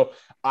 10-3. So,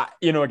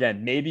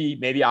 again,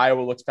 maybe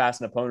Iowa looks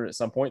past an opponent at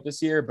some point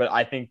this year, but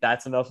I think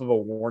that's enough of a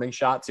warning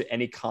shot to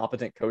any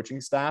competent coaching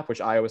staff,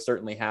 which Iowa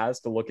certainly has,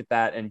 to look at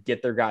that and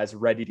get their guys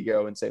ready to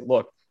go and say,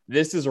 look,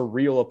 this is a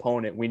real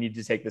opponent. We need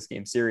to take this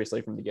game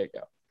seriously from the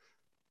get-go.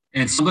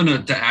 And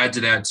something to add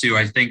to that too,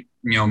 I think,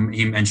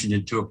 he mentioned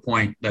it to a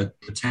point that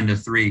the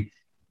 10-3,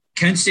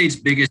 Kent State's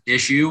biggest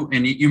issue,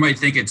 and you might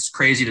think it's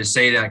crazy to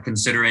say that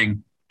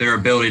considering their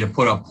ability to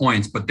put up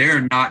points, but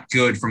they're not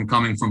good from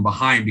coming from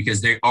behind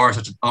because they are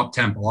such an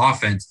up-tempo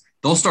offense.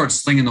 They'll start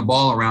slinging the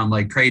ball around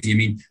like crazy. I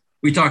mean,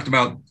 we talked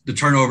about the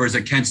turnovers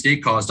that Kent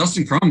State caused.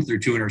 Dustin Crum threw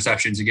 2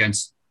 interceptions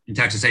against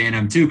Texas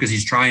A&M too because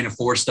he's trying to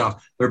force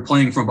stuff. They're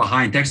playing from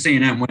behind. Texas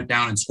A&M went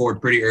down and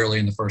scored pretty early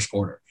in the first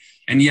quarter.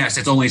 And yes,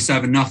 it's only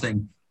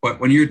 7-0,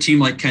 but when you're a team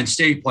like Kent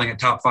State playing a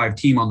top 5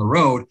 team on the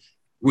road,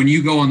 when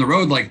you go on the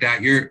road like that,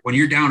 when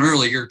you're down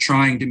early, you're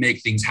trying to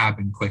make things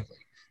happen quickly.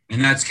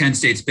 And that's Kent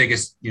State's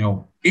biggest,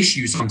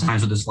 issue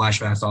sometimes with this flash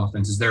fast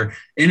offense is their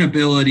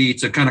inability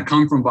to kind of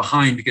come from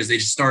behind because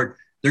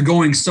they're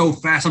going so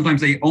fast. Sometimes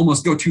they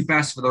almost go too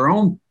fast for their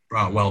own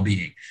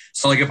well-being.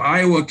 So like if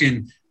Iowa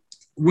can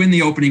win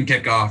the opening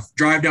kickoff,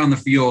 drive down the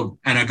field,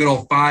 and a good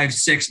old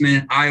 5-6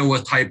 minute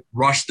Iowa type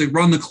rush to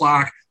run the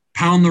clock,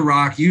 pound the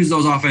rock, use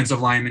those offensive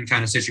linemen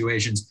kind of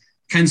situations,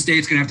 Kent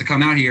State's going to have to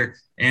come out here.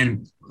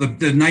 And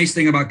the nice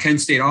thing about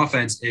Kent State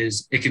offense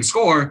is it can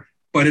score,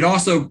 but it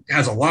also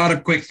has a lot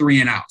of quick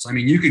 3 and outs. I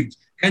mean,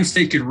 Kent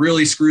State could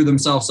really screw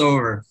themselves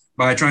over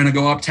by trying to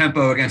go up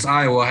tempo against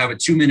Iowa, have a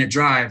 2-minute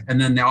drive, and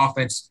then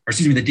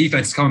the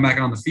defense is coming back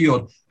on the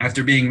field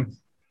after being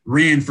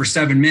ran for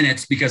 7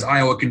 minutes because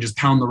Iowa can just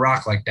pound the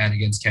rock like that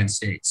against Kent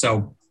State.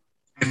 So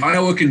if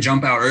Iowa can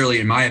jump out early,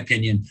 in my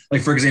opinion,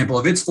 like for example,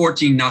 if it's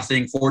 14-0,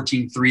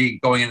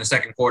 14-3 going in the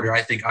second quarter,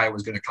 I think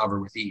Iowa's going to cover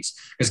with ease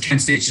because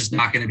Kent State's just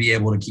not going to be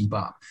able to keep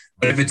up.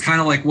 But if it's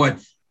kind of like what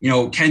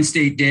Kent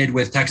State did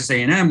with Texas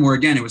A&M, where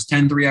again it was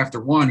 10-3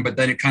 after 1, but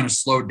then it kind of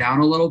slowed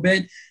down a little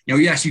bit.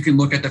 Yes, you can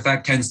look at the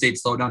fact Kent State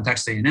slowed down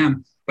Texas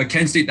A&M, but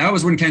Kent State, that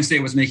was when Kent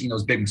State was making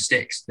those big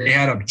mistakes. They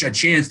had a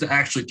chance to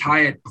actually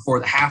tie it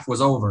before the half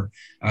was over,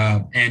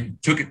 and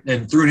took it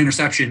and threw an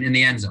interception in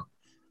the end zone.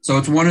 So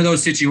it's one of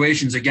those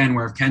situations, again,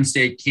 where if Kent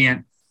State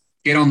can't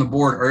get on the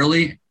board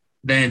early,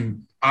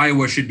 then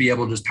Iowa should be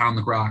able to just pound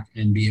the rock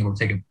and be able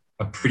to take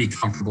a pretty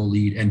comfortable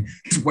lead and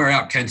just wear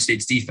out Kent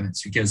State's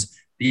defense because at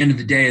the end of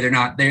the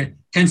day,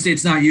 Kent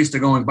State's not used to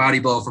going body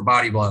blow for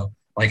body blow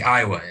like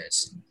Iowa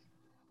is.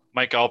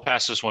 Mike, I'll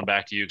pass this one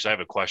back to you because I have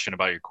a question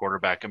about your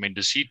quarterback. I mean,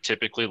 does he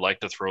typically like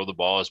to throw the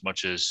ball as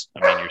much as,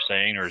 you're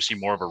saying, or is he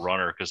more of a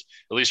runner? Because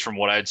at least from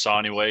what I saw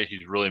anyway,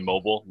 he's really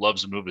mobile,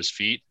 loves to move his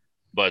feet.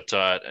 but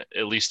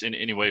at least in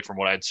anyway, from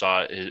what I'd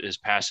saw, his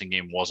passing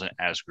game wasn't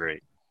as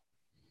great.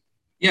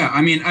 Yeah,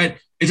 I mean,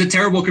 it's a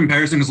terrible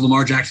comparison because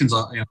Lamar Jackson's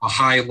a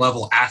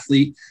high-level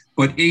athlete,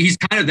 but he's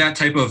kind of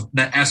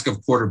that esque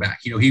of quarterback.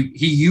 You know, he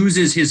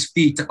uses his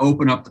feet to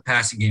open up the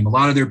passing game. A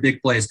lot of their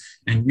big plays,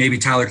 and maybe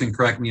Tyler can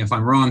correct me if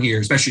I'm wrong here,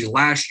 especially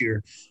last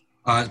year.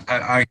 One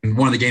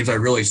of the games I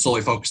really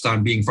solely focused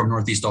on being from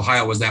Northeast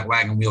Ohio was that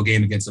wagon wheel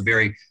game against a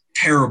very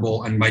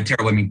terrible, and by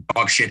terrible I mean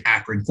dog shit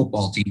Akron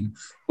football team.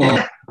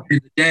 Well,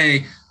 in the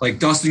day, like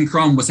Dustin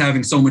Crum was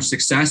having so much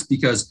success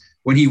because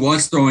when he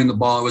was throwing the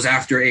ball, it was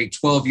after a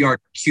 12-yard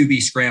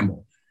QB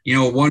scramble. You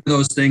know, one of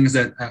those things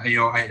that,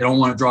 I don't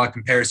want to draw a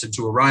comparison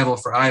to a rival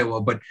for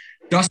Iowa, but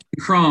Dustin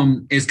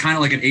Crum is kind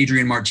of like an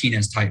Adrian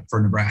Martinez type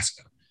for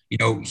Nebraska. You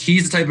know,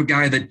 he's the type of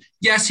guy that,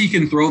 yes, he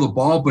can throw the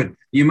ball, but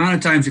the amount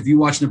of times if you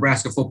watch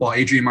Nebraska football,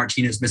 Adrian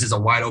Martinez misses a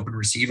wide open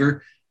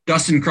receiver.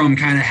 Dustin Crum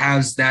kind of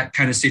has that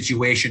kind of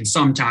situation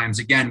sometimes,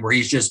 again, where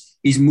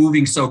he's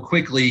moving so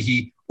quickly,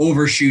 he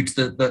overshoots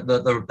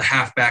the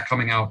halfback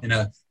coming out in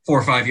a 4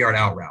 or 5 yard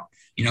out route.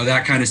 You know,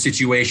 that kind of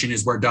situation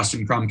is where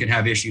Dustin Crum can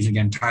have issues.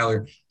 Again,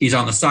 Tyler, he's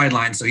on the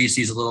sideline, so he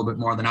sees a little bit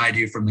more than I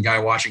do from the guy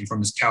watching from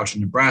his couch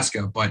in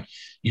Nebraska. But,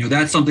 you know,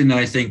 that's something that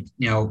I think,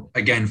 you know,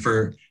 again,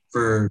 for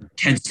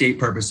Kent State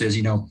purposes,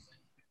 you know,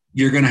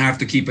 you're going to have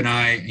to keep an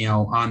eye, you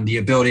know, on the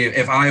ability.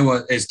 If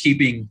Iowa is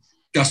keeping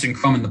Dustin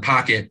Crum in the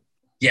pocket,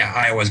 yeah,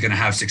 Iowa's going to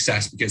have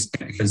success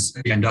because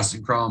again,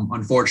 Dustin Crum,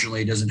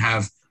 unfortunately, doesn't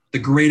have the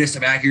greatest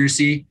of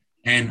accuracy.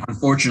 And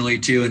unfortunately,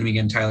 too, and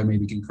again, Tyler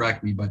maybe can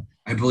correct me, but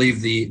I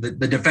believe the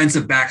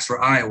defensive backs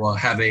for Iowa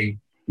have a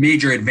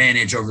major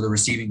advantage over the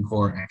receiving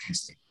corps at Kent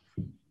State.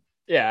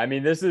 Yeah, I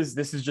mean, this is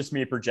just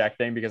me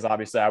projecting because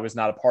obviously I was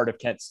not a part of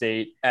Kent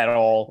State at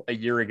all a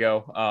year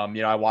ago.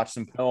 I watched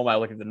some film, I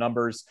looked at the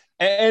numbers,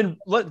 and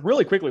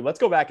really quickly, let's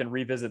go back and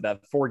revisit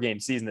that 4-game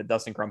season that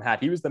Dustin Crum had.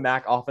 He was the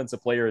MAC Offensive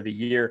Player of the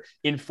Year.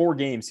 In 4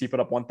 games, he put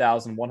up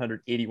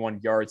 1,181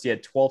 yards. He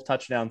had 12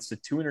 touchdowns to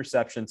 2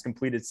 interceptions,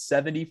 completed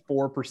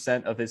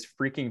 74% of his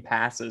freaking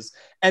passes.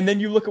 And then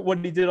you look at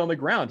what he did on the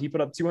ground. He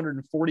put up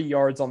 240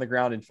 yards on the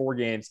ground in 4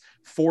 games,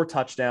 4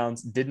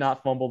 touchdowns, did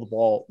not fumble the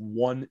ball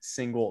one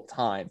single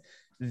time.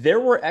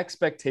 There were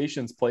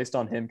expectations placed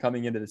on him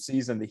coming into the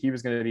season that he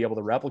was going to be able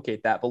to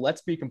replicate that. But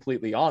let's be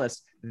completely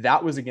honest,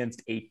 that was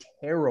against a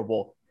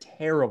terrible,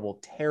 terrible,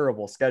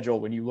 terrible schedule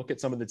when you look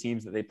at some of the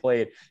teams that they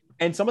played.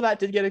 And some of that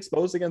did get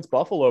exposed against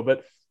Buffalo.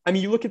 But I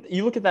mean, you look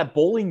at that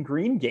Bowling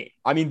Green game.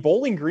 I mean,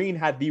 Bowling Green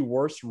had the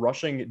worst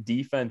rushing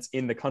defense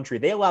in the country.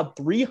 They allowed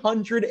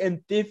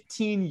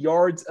 315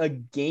 yards a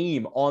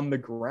game on the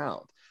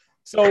ground.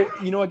 So,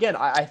 you know, again,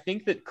 I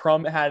think that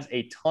Crum has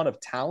a ton of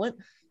talent.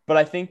 But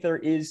I think there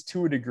is,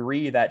 to a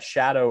degree, that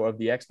shadow of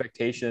the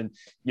expectation,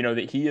 you know,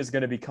 that he is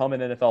going to become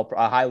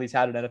a highly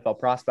touted NFL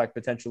prospect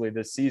potentially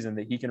this season,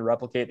 that he can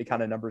replicate the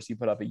kind of numbers he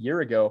put up a year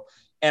ago.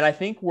 And I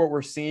think what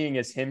we're seeing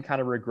is him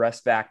kind of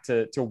regress back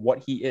to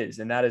what he is.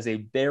 And that is a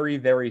very,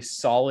 very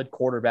solid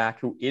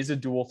quarterback who is a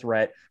dual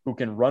threat, who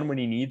can run when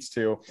he needs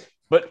to.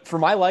 But for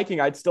my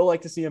liking, I'd still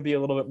like to see him be a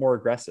little bit more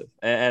aggressive.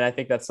 And I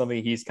think that's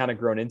something he's kind of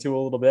grown into a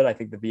little bit. I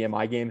think the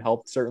VMI game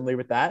helped certainly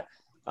with that.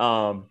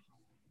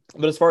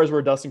 But as far as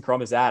where Dustin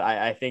Crum is at,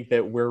 I think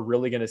that we're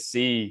really going to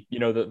see, you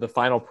know, the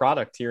final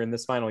product here in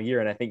this final year.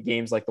 And I think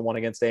games like the one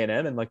against A&M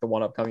and like the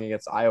one upcoming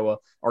against Iowa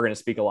are going to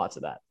speak a lot to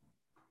that.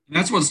 And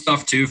that's what's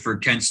tough too for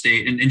Kent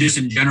State. And just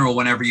in general,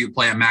 whenever you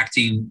play a MAC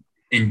team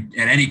at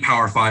any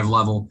Power 5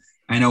 level,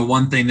 I know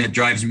one thing that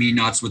drives me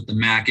nuts with the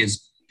MAC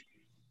is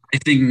I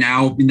think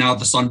now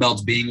the Sun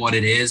Belt's being what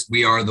it is,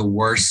 we are the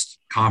worst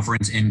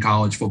conference in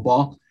college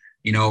football.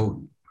 You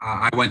know,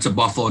 I went to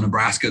Buffalo,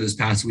 Nebraska this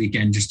past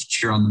weekend just to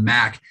cheer on the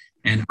MAC.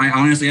 And I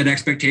honestly had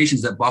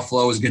expectations that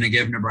Buffalo was going to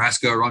give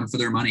Nebraska a run for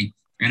their money.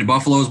 And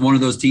Buffalo is one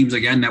of those teams,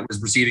 again, that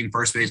was receiving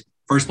first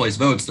place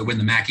votes to win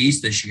the MAC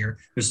East this year,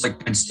 just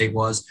like Penn State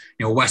was.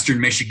 You know,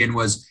 Western Michigan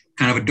was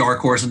kind of a dark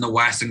horse in the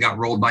West and got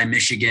rolled by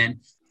Michigan.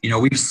 You know,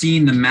 we've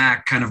seen the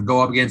MAC kind of go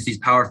up against these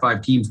Power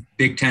 5 teams,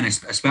 Big Ten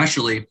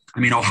especially. I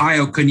mean,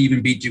 Ohio couldn't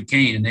even beat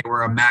Duquesne, and they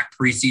were a MAC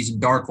preseason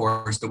dark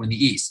horse to win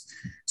the East.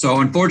 So,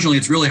 unfortunately,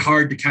 it's really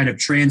hard to kind of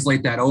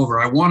translate that over.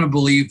 I want to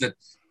believe that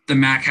the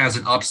MAC has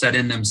an upset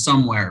in them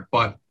somewhere,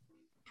 but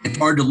it's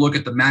hard to look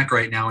at the MAC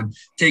right now and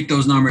take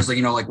those numbers, like,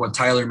 you know, like what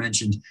Tyler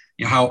mentioned,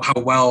 you know, how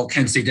well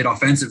Kent State did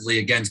offensively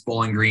against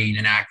Bowling Green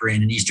and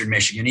Akron and Eastern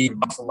Michigan, even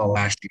Buffalo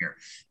last year,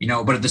 you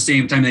know, but at the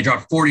same time, they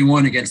dropped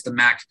 41 against the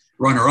MAC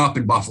runner-up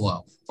in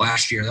Buffalo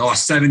last year. They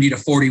lost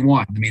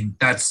 70-41. I mean,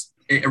 that's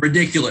a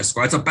ridiculous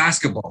score. That's a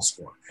basketball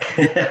score.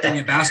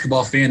 Virginia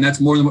basketball fan, that's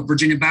more than what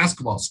Virginia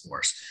basketball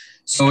scores.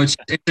 So it's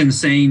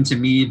insane to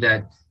me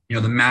that, you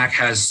know, the MAC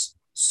has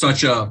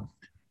such a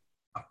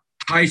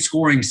high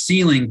scoring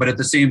ceiling, but at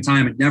the same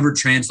time, it never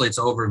translates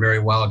over very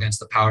well against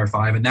the Power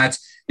 5. And that's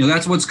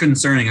what's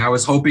concerning. I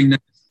was hoping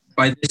that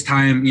by this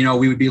time, you know,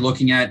 we would be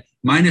looking at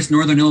minus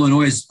Northern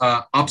Illinois'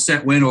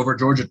 upset win over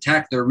Georgia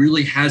Tech. There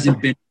really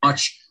hasn't been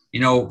much,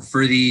 you know,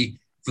 for the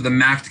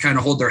MAC to kind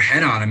of hold their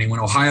head on. I mean, when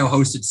Ohio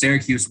hosted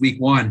Syracuse week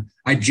 1,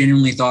 I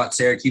genuinely thought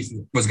Syracuse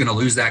was going to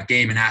lose that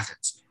game in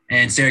Athens.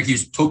 and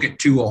Syracuse took it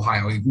to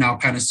Ohio. We've now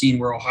kind of seen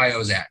where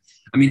Ohio's at.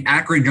 I mean,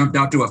 Akron jumped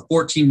out to a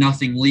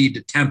 14-0 lead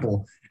to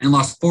Temple and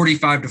lost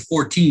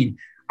 45-14.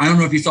 I don't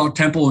know if you saw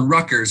Temple and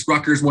Rutgers.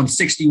 Rutgers won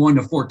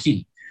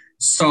 61-14.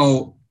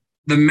 So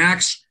the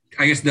MAC's,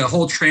 I guess the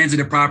whole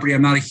transitive property,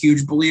 I'm not a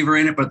huge believer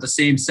in it, but at the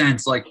same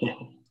sense, like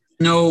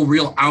no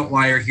real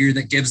outlier here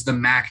that gives the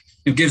MAC,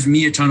 it gives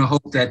me a ton of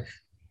hope that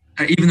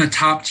even the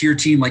top tier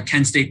team like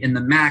Kent State in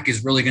the MAC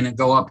is really going to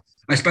go up,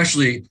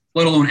 especially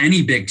let alone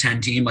any Big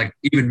Ten team, like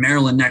even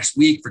Maryland next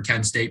week for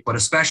Kent State, but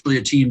especially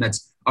a team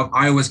that's of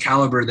Iowa's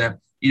caliber that,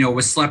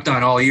 was slept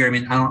on all year. I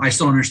mean, I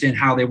still don't understand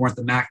how they weren't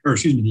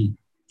the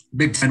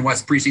Big Ten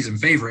West preseason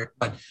favorite,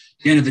 but at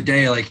the end of the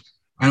day, like,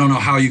 I don't know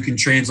how you can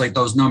translate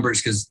those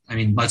numbers because, I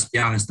mean, let's be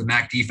honest, the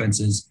MAC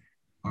defenses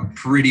are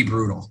pretty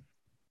brutal.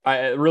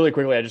 Really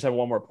quickly, I just have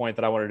one more point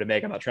that I wanted to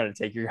make. I'm not trying to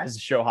take your guys'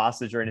 show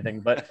hostage or anything,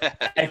 but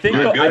I think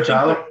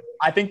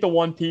I think the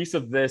one piece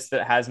of this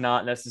that has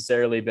not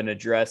necessarily been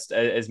addressed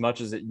as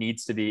much as it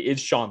needs to be is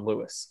Sean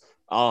Lewis.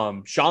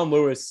 Sean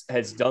Lewis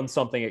has done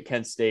something at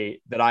Kent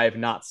State that I have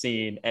not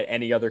seen at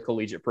any other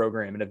collegiate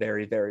program in a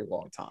very, very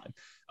long time.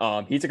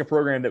 He took a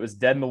program that was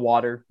dead in the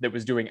water, that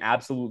was doing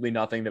absolutely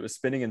nothing, that was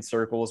spinning in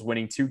circles,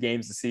 winning 2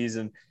 games a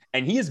season.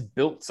 And he has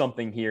built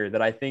something here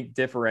that I think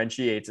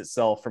differentiates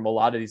itself from a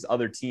lot of these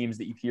other teams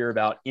that you hear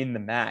about in the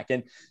MAC.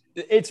 And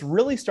it's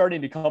really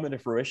starting to come into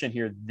fruition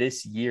here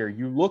this year.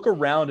 You look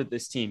around at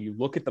this team, you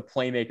look at the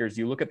playmakers,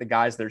 you look at the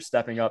guys that are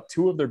stepping up.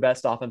 2 of their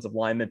best offensive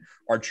linemen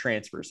are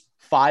transfers.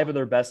 5 of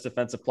their best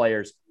defensive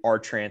players are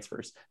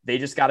transfers. They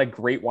just got a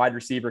great wide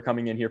receiver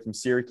coming in here from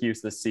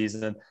Syracuse this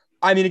season.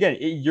 I mean, again,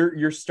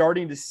 you're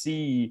starting to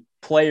see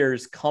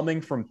players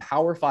coming from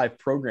Power 5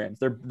 programs.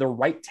 The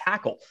right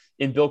tackle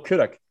in Bill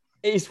Kudak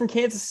is from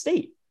Kansas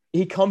State.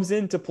 He comes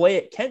in to play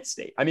at Kent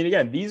State. I mean,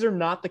 again, these are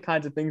not the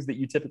kinds of things that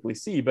you typically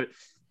see, but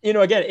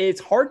again, it's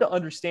hard to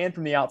understand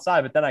from the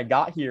outside, but then I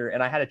got here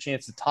and I had a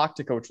chance to talk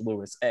to Coach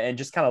Lewis and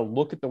just kind of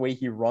look at the way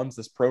he runs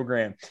this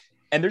program.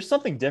 And there's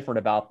something different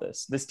about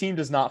this. This team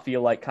does not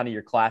feel like kind of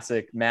your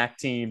classic MAC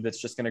team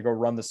that's just going to go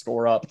run the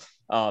score up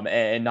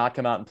and not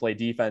come out and play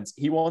defense.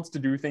 He wants to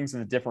do things in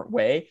a different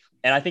way.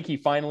 And I think he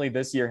finally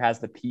this year has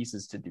the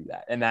pieces to do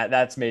that. And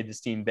that's made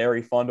this team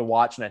very fun to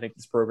watch. And I think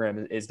this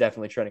program is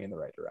definitely trending in the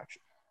right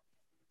direction.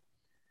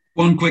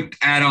 One quick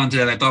add-on to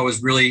that I thought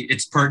was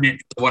it's pertinent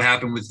to what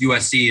happened with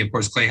USC, of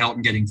course, Clay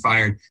Helton getting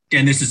fired.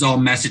 Again, this is all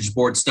message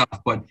board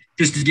stuff, but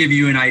just to give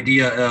you an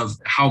idea of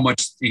how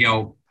much,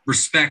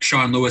 respect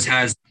Sean Lewis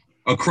has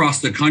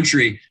across the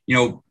country,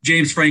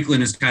 James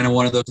Franklin is kind of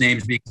one of those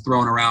names being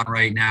thrown around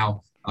right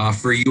now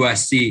for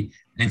USC.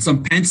 And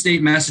some Penn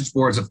State message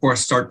boards, of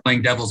course, start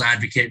playing devil's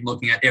advocate and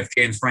looking at if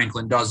James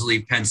Franklin does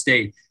leave Penn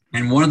State.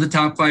 And one of the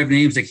top 5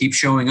 names that keep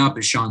showing up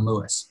is Sean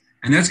Lewis.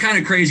 And that's kind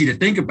of crazy to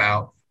think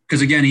about.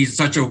 Because, again, he's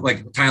such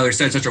like Tyler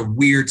said, such a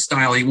weird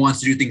style. He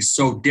wants to do things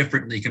so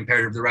differently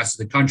compared to the rest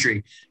of the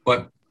country.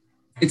 But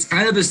it's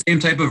kind of the same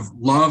type of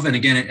love. And,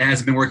 again, it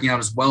hasn't been working out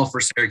as well for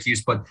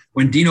Syracuse. But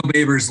when Dino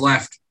Babers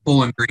left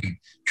Bowling Green,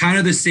 kind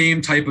of the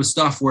same type of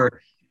stuff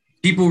where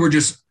people were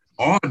just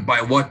awed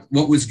by what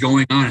was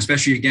going on,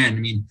 especially, again, I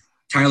mean,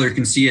 Tyler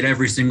can see it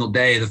every single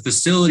day. The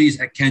facilities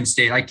at Kent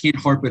State, I can't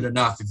harp it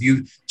enough. If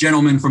you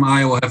gentlemen from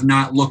Iowa have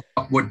not looked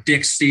up what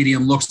Dick's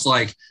Stadium looks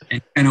like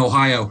in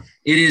Ohio,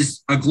 it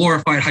is a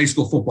glorified high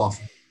school football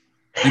field.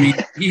 I mean,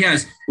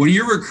 when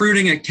you're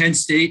recruiting at Kent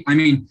State, I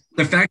mean,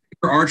 the fact that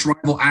your arch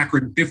rival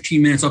Akron 15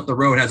 minutes up the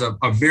road has a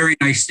very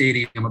nice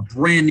stadium, a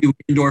brand new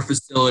indoor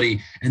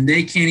facility, and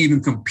they can't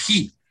even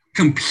compete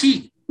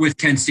with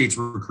Kent State's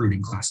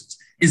recruiting classes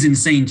is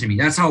insane to me.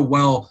 That's how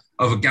well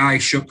of a guy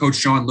Coach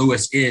Sean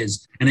Lewis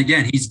is. And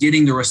again, he's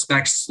getting the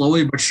respect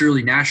slowly but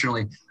surely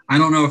nationally. I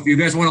don't know if you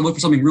guys want to look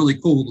for something really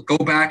cool, go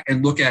back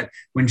and look at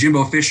when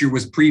Jimbo Fisher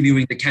was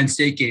previewing the Kent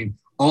State game,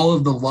 all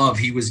of the love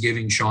he was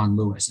giving Sean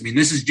Lewis. I mean,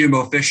 this is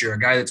Jimbo Fisher, a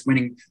guy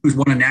who's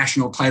won a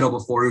national title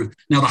before, who's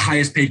now the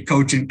highest paid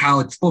coach in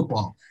college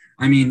football.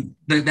 I mean,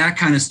 that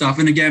kind of stuff.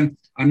 And again,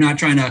 I'm not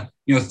trying to,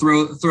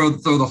 throw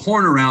the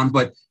horn around,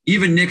 but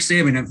even Nick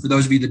Saban, and for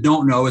those of you that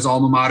don't know, his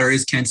alma mater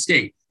is Kent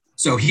State.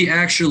 So he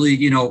actually,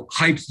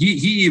 hyped.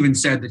 He even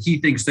said that he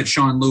thinks that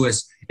Sean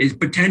Lewis is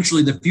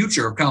potentially the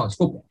future of college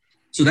football.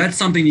 So that's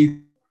something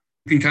you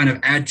can kind of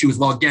add to as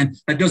well. Again,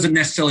 that doesn't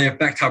necessarily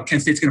affect how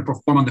Kent State's going to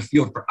perform on the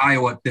field for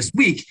Iowa this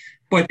week,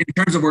 but in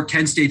terms of where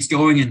Kent State's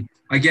going, and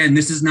again,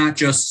 this is not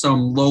just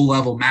some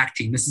low-level MAC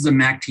team. This is a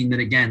MAC team that,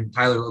 again,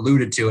 Tyler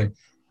alluded to it,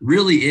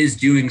 really is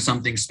doing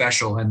something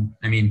special. And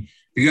I mean,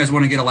 if you guys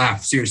want to get a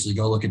laugh, seriously,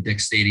 go look at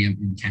Dick's Stadium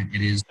in Kent.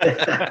 It is.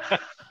 I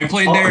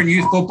played there in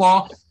youth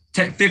football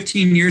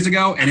 15 years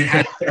ago, and it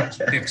had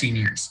 15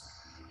 years.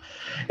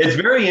 It's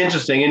very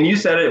interesting. And you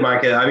said it,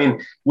 Micah. I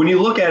mean, when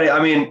you look at it,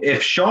 I mean,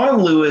 if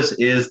Sean Lewis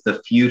is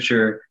the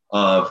future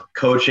of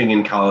coaching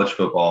in college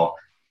football,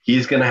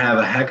 he's going to have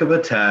a heck of a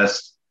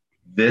test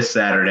this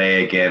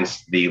Saturday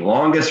against the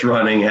longest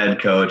running head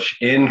coach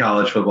in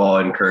college football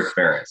in Kirk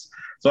Ferentz.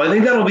 So I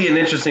think that'll be an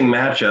interesting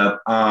matchup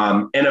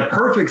and a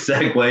perfect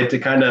segue to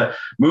kind of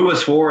move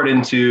us forward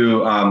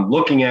into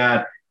looking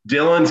at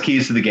Dylan's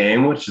Keys to the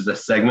Game, which is a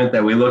segment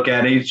that we look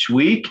at each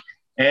week.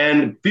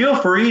 And feel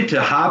free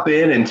to hop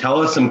in and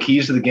tell us some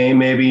keys to the game,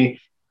 maybe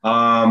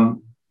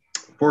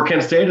for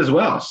Kent State as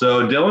well.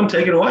 So, Dylan,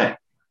 take it away.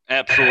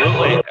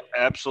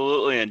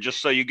 Absolutely. And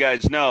just so you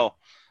guys know,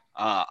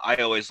 I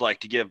always like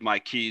to give my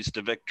keys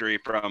to victory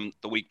from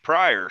the week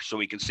prior so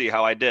we can see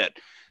how I did.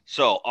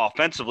 So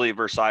offensively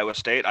versus Iowa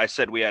State, I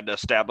said we had to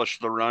establish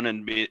the run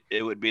and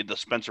it would be the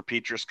Spencer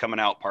Petras coming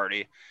out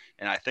party.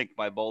 And I think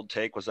my bold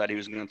take was that he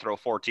was going to throw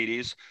 4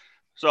 TDs.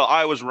 So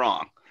I was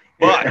wrong.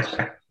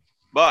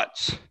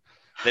 But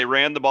they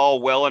ran the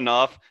ball well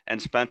enough,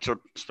 and Spencer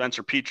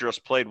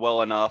Petras played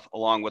well enough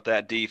along with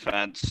that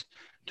defense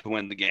to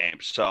win the game.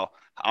 So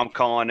I'm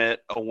calling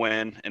it a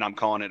win, and I'm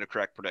calling it a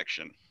correct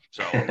prediction.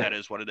 So that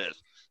is what it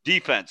is.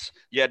 Defense,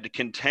 you had to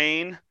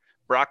contain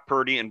Brock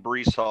Purdy and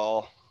Brees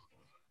Hall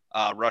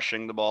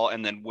rushing the ball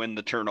and then win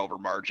the turnover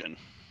margin.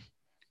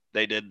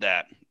 They did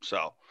that.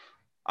 So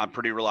I'm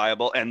pretty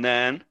reliable. And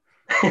then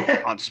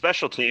on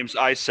special teams,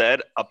 I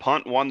said a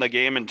punt won the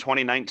game in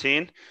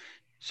 2019.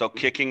 So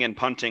kicking and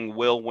punting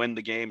will win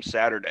the game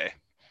Saturday.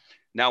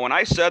 Now, when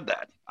I said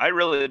that, I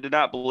really did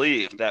not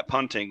believe that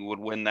punting would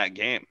win that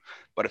game.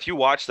 But if you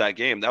watch that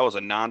game, that was a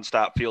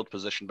nonstop field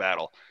position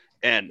battle.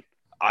 And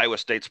Iowa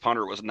State's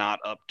punter was not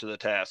up to the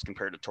task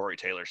compared to Tory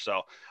Taylor.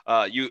 So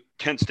you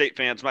Kent State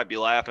fans might be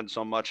laughing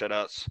so much at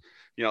us,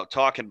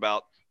 talking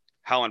about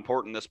how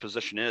important this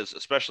position is,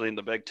 especially in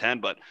the Big Ten.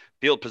 But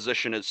field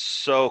position is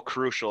so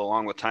crucial,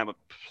 along with time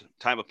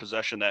of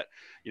possession, that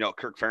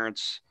Kirk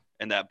Ferentz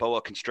and that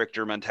boa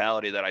constrictor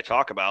mentality that I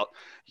talk about,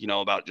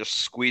 about just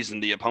squeezing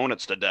the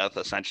opponents to death,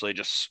 essentially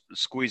just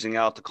squeezing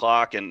out the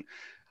clock and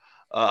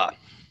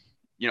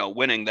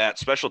winning that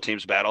special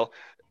teams battle.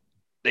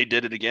 They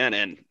did it again.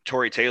 And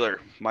Tory Taylor,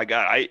 my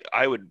God,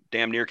 I would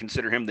damn near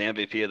consider him the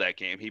MVP of that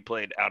game. He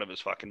played out of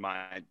his fucking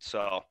mind.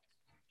 So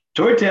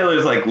Tory Taylor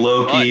is like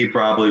low-key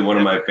probably one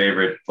of my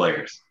favorite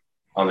players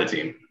on the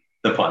team,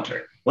 the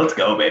punter. Let's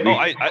go, baby.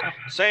 Oh,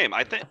 same.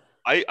 I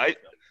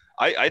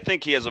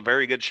think he has a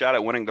very good shot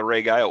at winning the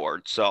Ray Guy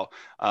Award. So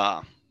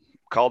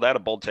call that a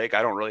bold take.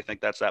 I don't really think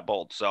that's that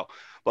bold. So,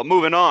 but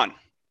moving on,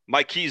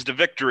 my keys to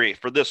victory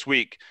for this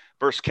week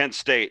versus Kent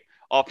State.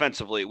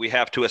 Offensively, we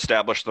have to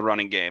establish the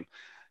running game.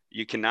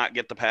 You cannot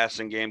get the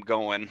passing game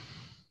going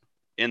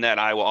in that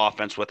Iowa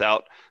offense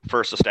without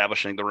first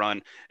establishing the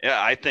run.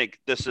 Yeah, I think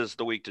this is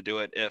the week to do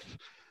it. If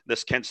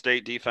this Kent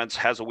State defense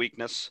has a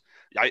weakness,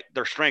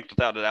 their strength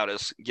without a doubt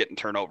is getting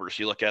turnovers.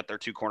 You look at their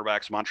 2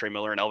 cornerbacks, Montre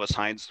Miller and Elvis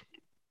Hines.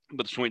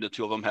 Between the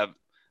 2 of them have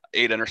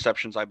 8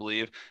 interceptions, I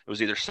believe. It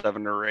was either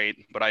 7 or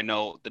 8, but I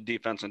know the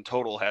defense in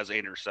total has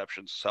 8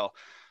 interceptions. So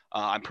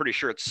I'm pretty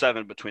sure it's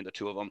 7 between the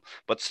 2 of them.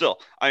 But still,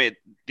 I mean,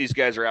 these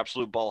guys are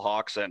absolute ball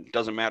hawks, and it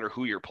doesn't matter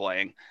who you're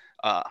playing.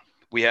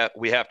 We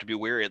have to be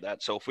wary of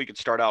that. So if we could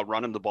start out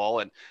running the ball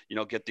and,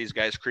 get these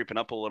guys creeping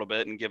up a little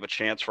bit and give a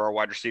chance for our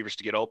wide receivers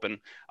to get open,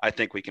 I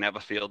think we can have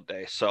a field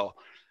day. So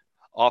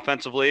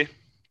offensively,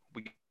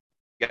 we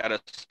got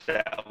to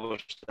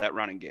establish that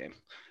running game.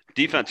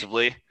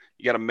 Defensively,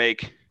 you got to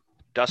make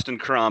Dustin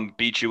Crum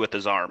beat you with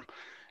his arm.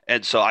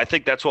 And so I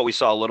think that's what we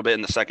saw a little bit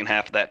in the second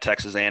half of that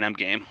Texas A&M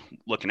game,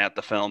 looking at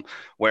the film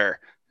where,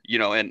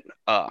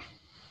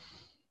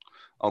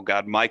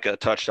 Micah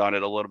touched on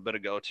it a little bit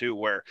ago too,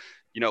 where,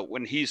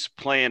 when he's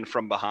playing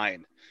from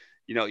behind,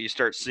 you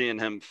start seeing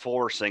him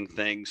forcing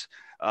things,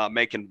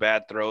 making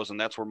bad throws, and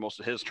that's where most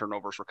of his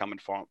turnovers were coming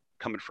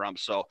from.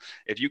 So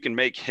if you can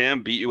make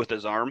him beat you with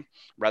his arm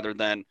rather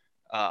than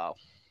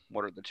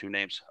what are the 2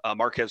 names?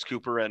 Marquez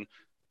Cooper and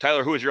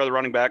Tyler, who is your other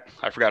running back?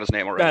 I forgot his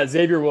name already.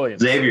 Xavier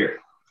Williams.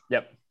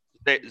 Yep.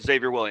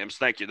 Xavier Williams.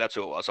 Thank you. That's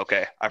who it was.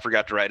 Okay. I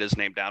forgot to write his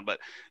name down, but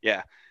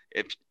yeah,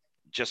 it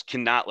just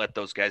cannot let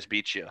those guys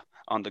beat you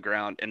on the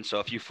ground. And so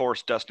if you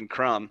force Dustin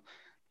Crum,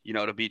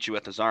 to beat you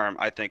with his arm,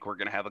 I think we're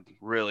going to have a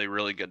really,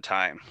 really good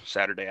time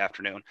Saturday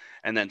afternoon.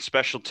 And then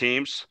special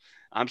teams,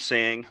 I'm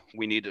saying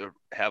we need to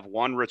have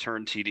 1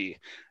 return TD.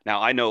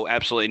 Now, I know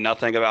absolutely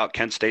nothing about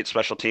Kent State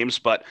special teams,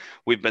 but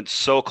we've been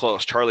so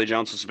close. Charlie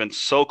Jones has been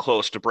so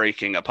close to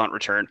breaking a punt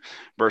return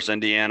versus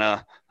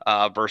Indiana,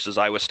 versus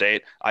Iowa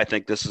State. I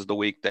think this is the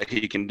week that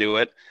he can do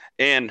it.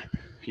 And,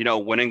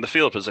 winning the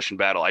field position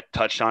battle. I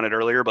touched on it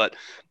earlier, but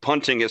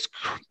punting is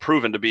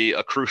proven to be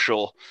a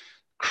crucial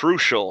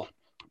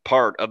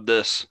part of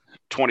this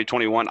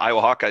 2021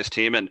 Iowa Hawkeyes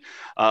team. And,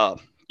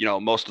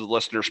 most of the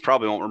listeners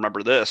probably won't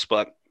remember this,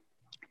 but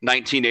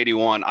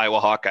 1981 Iowa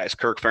Hawkeyes,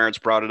 Kirk Ferentz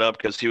brought it up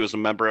because he was a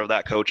member of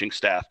that coaching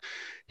staff.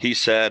 He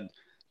said,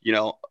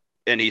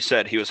 and he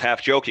said he was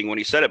half joking when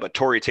he said it, but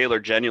Tory Taylor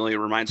genuinely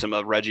reminds him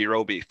of Reggie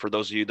Roby. For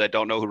those of you that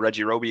don't know who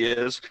Reggie Roby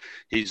is,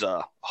 he's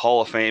a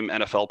Hall of Fame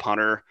NFL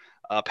punter,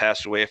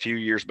 passed away a few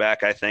years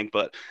back, I think,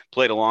 but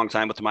played a long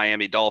time with the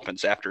Miami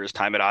Dolphins after his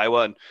time at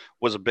Iowa and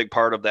was a big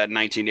part of that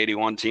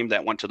 1981 team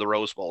that went to the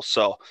Rose Bowl.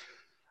 So,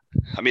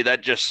 I mean,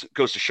 that just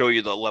goes to show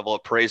you the level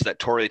of praise that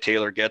Tory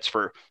Taylor gets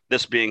for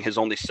this being his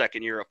only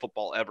 2nd year of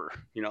football ever.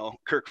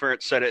 Kirk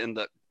Ferentz said it in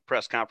the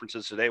press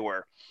conferences today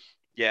where,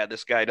 yeah,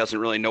 this guy doesn't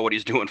really know what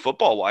he's doing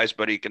football wise,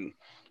 but he can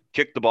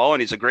kick the ball,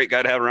 and he's a great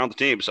guy to have around the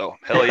team. So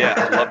hell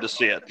yeah, love to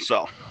see it.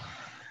 So,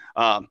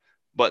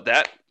 but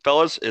that,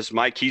 fellas, is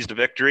my keys to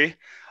victory.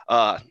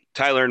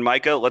 Tyler and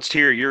Micah, let's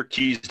hear your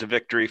keys to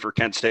victory for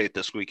Kent State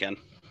this weekend.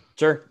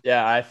 Sure.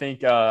 Yeah, I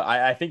think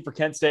I think for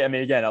Kent State, I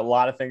mean, again, a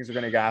lot of things are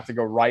going to have to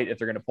go right if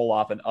they're going to pull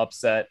off an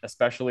upset,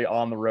 especially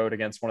on the road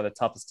against one of the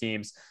toughest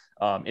teams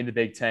in the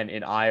Big Ten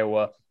in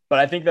Iowa. But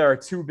I think there are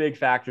two big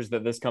factors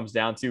that this comes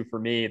down to for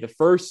me. The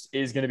first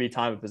is going to be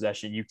time of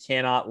possession. You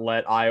cannot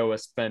let Iowa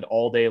spend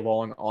all day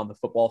long on the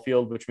football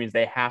field, which means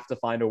they have to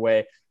find a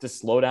way to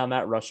slow down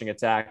that rushing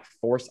attack,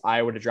 force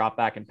Iowa to drop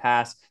back and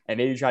pass, and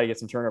maybe try to get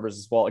some turnovers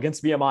as well.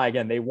 Against VMI,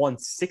 again, they won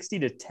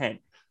 60-10.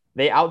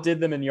 They outdid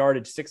them in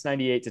yardage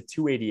 698 to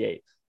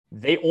 288.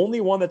 They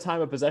only won the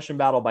time of possession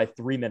battle by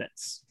 3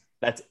 minutes.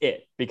 That's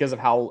it, because of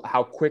how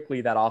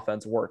quickly that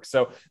offense works.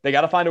 So they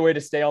got to find a way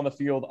to stay on the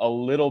field a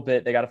little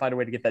bit. They got to find a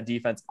way to get that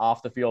defense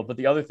off the field. But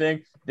the other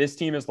thing, this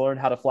team has learned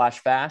how to flash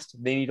fast.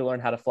 They need to learn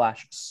how to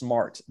flash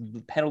smart.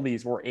 The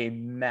penalties were a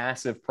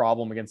massive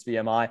problem against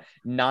VMI.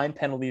 9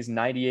 penalties,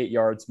 98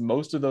 yards,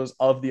 most of those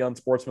of the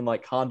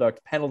unsportsmanlike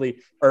conduct penalty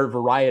or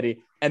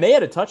variety. And they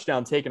had a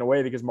touchdown taken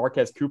away because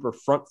Marquez Cooper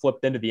front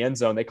flipped into the end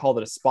zone. They called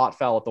it a spot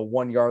foul at the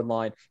 1 yard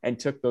line and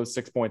took those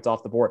 6 points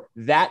off the board.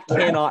 That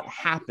cannot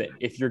happen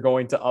if you're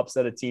going to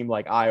upset a team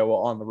like Iowa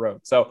on the road.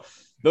 So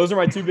those are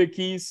my two big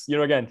keys.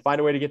 Again, find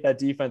a way to get that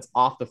defense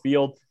off the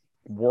field,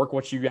 work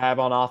what you have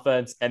on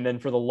offense. And then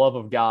for the love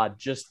of God,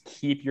 just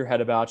keep your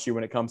head about you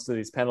when it comes to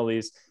these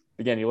penalties.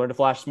 Again, you learn to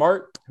flash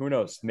smart. Who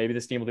knows? Maybe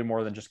this team will do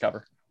more than just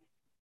cover.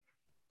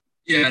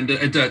 Yeah, and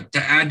to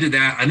add to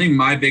that, I think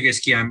my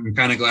biggest key, I'm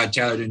kind of glad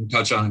Tyler didn't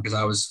touch on it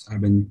because I've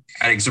been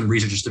adding some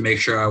research just to make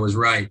sure I was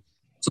right.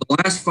 So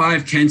the last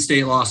 5 Kent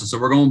State losses, so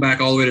we're going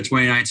back all the way to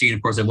 2019.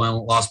 Of course, they've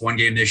lost 1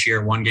 game this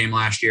year, 1 game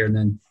last year, and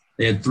then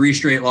they had 3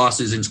 straight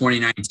losses in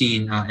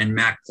 2019 in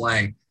MAC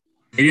play.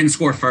 They didn't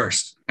score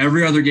first.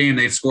 Every other game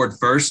they've scored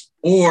first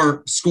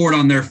or scored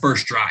on their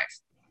first drive.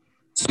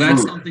 So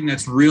that's something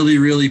that's really,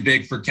 really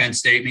big for Kent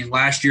State. I mean,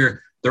 last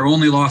year, their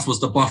only loss was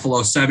to Buffalo,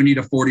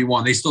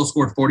 70-41. They still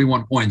scored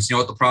 41 points. You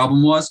know what the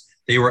problem was?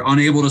 They were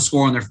unable to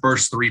score on their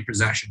first 3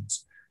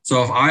 possessions.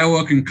 So if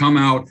Iowa can come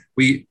out,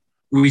 we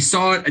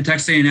saw it at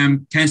Texas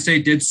A&M. Kent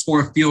State did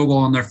score a field goal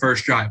on their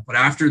first drive, but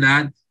after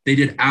that, they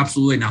did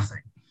absolutely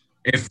nothing.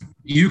 If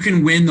you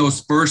can win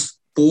those first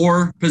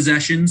 4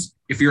 possessions,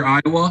 if you're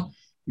Iowa,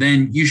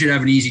 then you should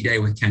have an easy day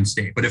with Kent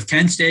State. But if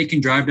Kent State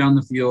can drive down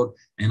the field,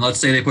 and let's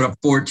say they put up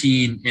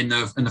 14 in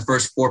the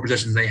first 4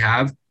 possessions they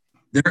have,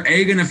 they're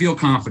A, going to feel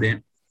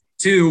confident.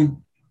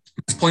 2,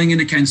 it's playing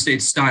into Kent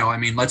State's style. I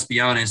mean, let's be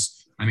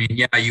honest. I mean,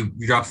 yeah, you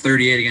dropped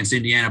 38 against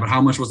Indiana, but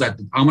how much was that?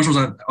 How much was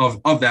that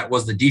of that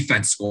was the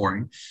defense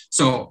scoring?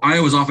 So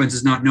Iowa's offense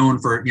is not known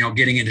for,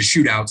 getting into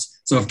shootouts.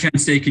 So if Kent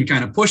State can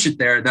kind of push it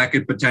there, that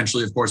could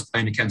potentially, of course,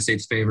 play into Kent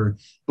State's favor.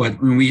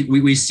 But when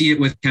we see it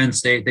with Kent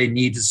State, they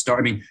need to start.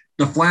 I mean,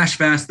 the flash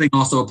fast thing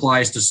also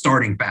applies to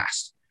starting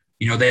fast.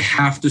 They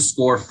have to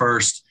score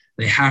first.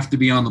 They have to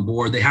be on the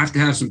board. They have to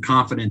have some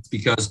confidence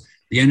because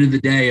at the end of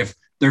the day, if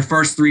their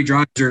first 3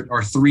 drives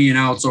are 3 and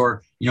outs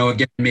or,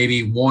 again,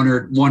 maybe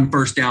one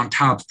first down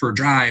tops per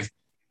drive,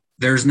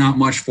 there's not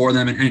much for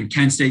them. And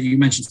Kent State, you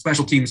mentioned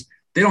special teams.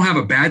 They don't have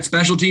a bad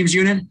special teams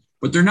unit,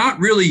 but they're not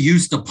really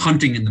used to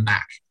punting in the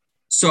MAC.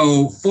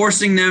 So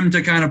forcing them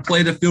to kind of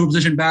play the field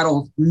position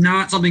battle,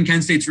 not something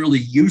Kent State's really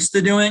used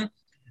to doing.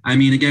 I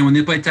mean, again, when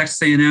they played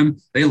Texas A&M,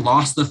 they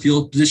lost the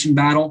field position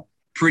battle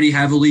pretty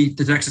heavily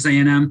to Texas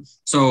A&M.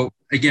 So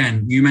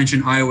again, you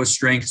mentioned Iowa's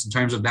strengths in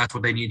terms of that's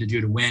what they need to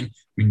do to win. I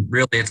mean,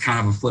 really, it's kind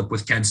of a flip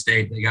with Kent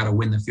State. They got to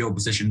win the field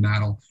position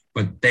battle,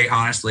 but they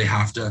honestly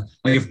have to.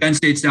 Like if Kent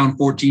State's down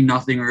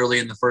 14-0 early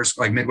in the first,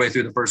 like midway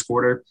through the first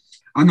quarter,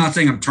 I'm not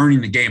saying I'm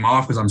turning the game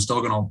off because I'm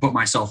still going to put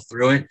myself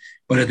through it.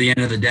 But at the end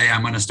of the day,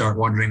 I'm going to start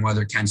wondering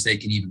whether Kent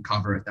State can even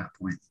cover at that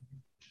point.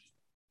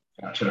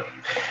 Gotcha.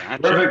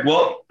 Perfect.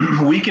 Well,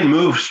 we can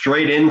move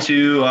straight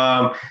into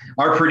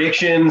our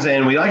predictions,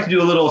 and we like to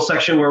do a little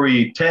section where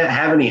we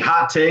have any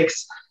hot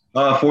takes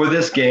for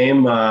this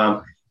game.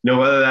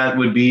 Whether that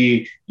would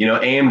be,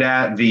 aimed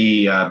at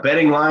the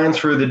betting lines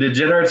for the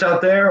degenerates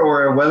out there,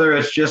 or whether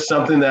it's just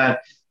something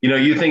that,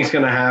 you think is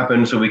going to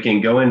happen. So we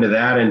can go into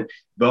that. And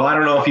Bill, I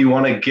don't know if you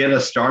want to get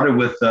us started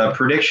with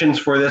predictions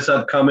for this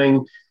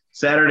upcoming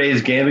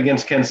Saturday's game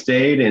against Kent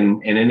State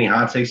and any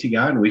hot takes you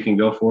got, and we can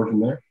go forward from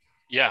there.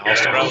 Yeah, I'll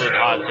start out with a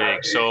hot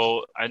take.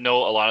 So I know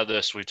a lot of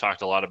this, we've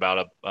talked a lot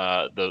about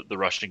the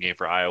rushing game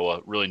for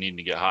Iowa really needing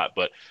to get hot.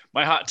 But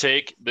my hot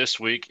take this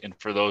week, and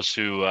for those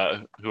who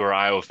are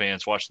Iowa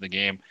fans watching the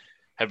game,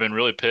 have been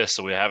really pissed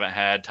that we haven't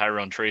had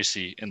Tyrone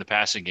Tracy in the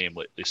passing game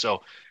lately.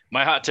 So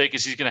my hot take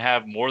is he's going to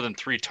have more than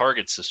 3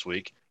 targets this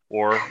week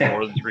or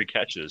more than 3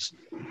 catches.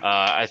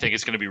 I think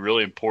it's going to be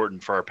really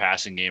important for our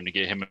passing game to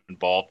get him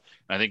involved.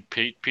 And I think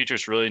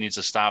Petras really needs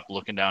to stop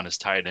looking down his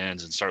tight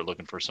ends and start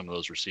looking for some of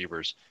those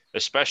receivers,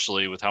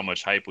 especially with how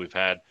much hype we've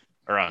had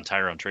around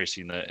Tyrone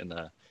Tracy in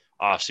the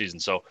offseason.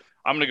 So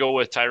I'm going to go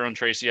with Tyrone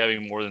Tracy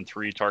having more than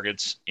 3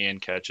 targets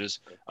and catches.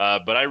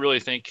 But I really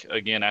think,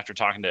 again, after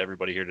talking to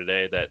everybody here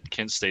today, that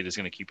Kent State is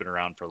going to keep it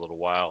around for a little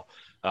while.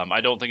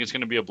 I don't think it's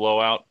going to be a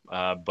blowout,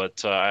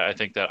 but I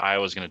think that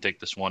Iowa is going to take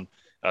this one.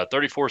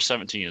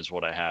 34-17 is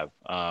what I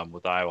have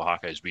with the Iowa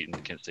Hawkeyes beating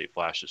the Kent State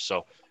Flashes.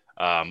 So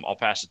I'll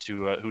pass it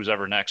to who's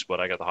ever next, but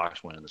I got the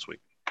Hawks winning this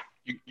week.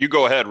 You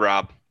go ahead,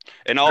 Rob.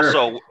 And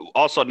also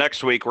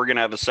next week, we're going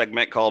to have a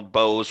segment called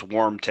Bo's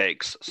Warm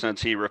Takes,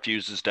 since he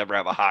refuses to ever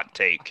have a hot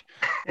take.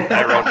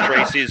 Tyrone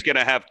Tracy is going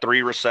to have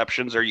 3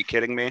 receptions. Are you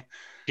kidding me?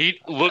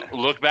 He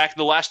look back at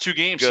the last 2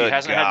 games. Good he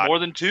hasn't God. had more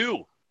than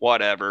 2.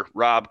 Whatever.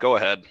 Rob, go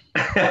ahead.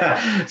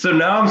 So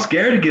now I'm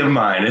scared to give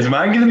mine. Is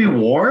mine going to be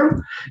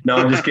warm? No,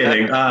 I'm just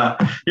kidding.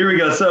 Here we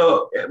go.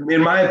 So in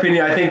my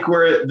opinion, I think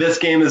where this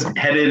game is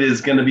headed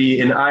is going to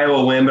be an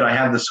Iowa win, but I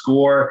have the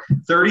score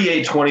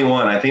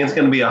 38-21. I think it's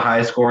going to be a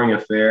high scoring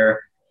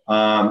affair.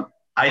 I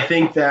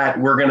think that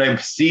we're going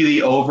to see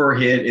the over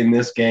hit in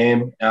this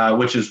game,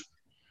 which is,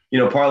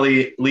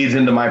 partly leads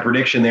into my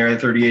prediction there at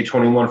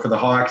 38-21 for the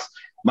Hawks.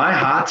 My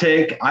hot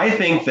take, I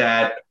think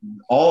that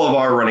all of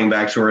our running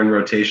backs who are in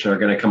rotation are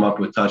going to come up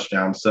with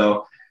touchdowns.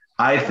 So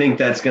I think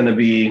that's going to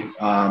be,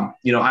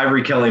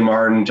 Ivory Kelly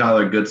Martin,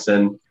 Tyler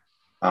Goodson,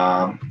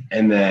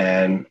 and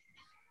then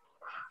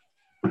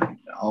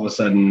all of a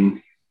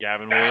sudden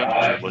Gavin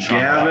Williams.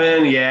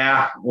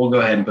 Yeah, we'll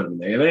go ahead and put him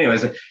there. But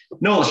anyways,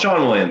 no,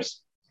 Sean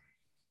Williams.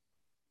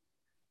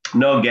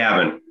 No,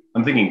 Gavin.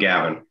 I'm thinking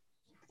Gavin.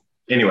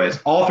 Anyways,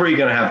 all 3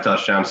 going to have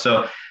touchdowns.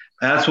 So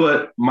that's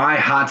what my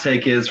hot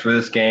take is for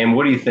this game.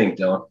 What do you think,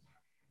 Dylan?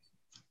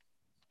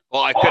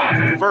 Well,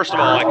 first of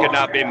all, I could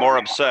not be more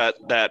upset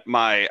that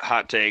my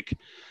hot take,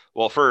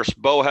 well, first,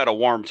 Bo had a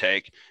warm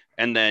take,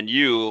 and then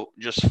you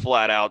just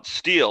flat out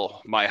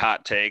steal my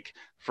hot take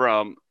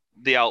from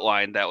the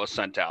outline that was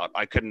sent out.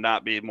 I could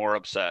not be more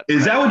upset.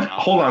 Is that what –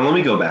 hold on, let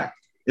me go back.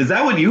 Is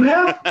that what you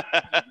have?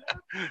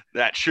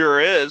 That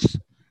sure is.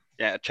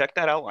 Yeah, check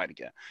that outline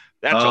again.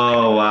 That's okay.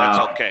 Oh,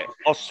 wow. That's okay.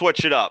 I'll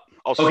switch it up.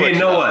 What?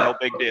 No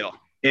big deal.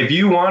 If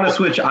you want to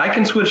switch, I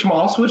can switch.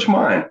 I'll switch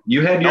mine.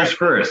 You had yours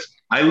first.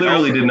 I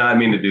literally did not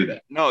mean to do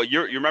that. No,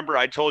 you remember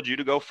I told you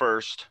to go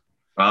first.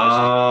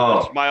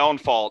 Oh. It's my own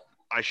fault.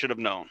 I should have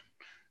known.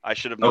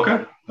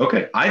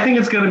 Okay. I think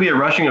it's going to be a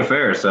rushing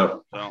affair.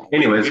 So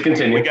anyways,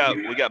 continue.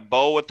 We got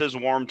Bo with his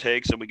warm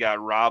takes, and we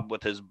got Rob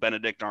with his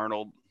Benedict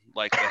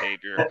Arnold-like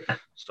behavior.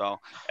 So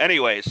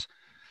anyways,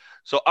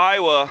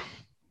 Iowa –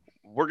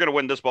 we're going to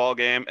win this ball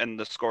game, and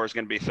the score is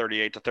going to be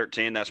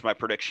 38-13. That's my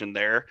prediction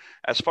there.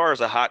 As far as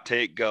a hot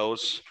take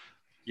goes,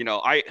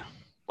 I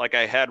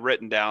had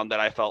written down that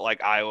I felt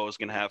like Iowa was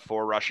going to have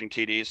 4 rushing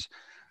TDs.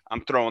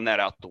 I'm throwing that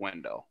out the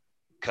window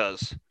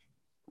because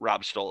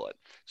Rob stole it.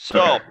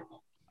 So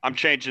I'm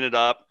changing it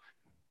up.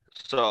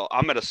 So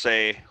I'm going to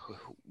say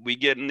we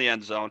get in the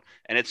end zone,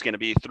 and it's going to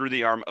be through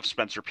the arm of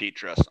Spencer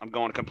Petras. I'm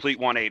going complete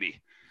 180.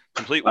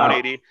 Complete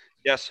 180.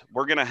 Yes,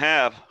 we're going to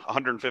have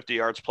 150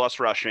 yards plus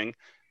rushing,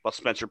 but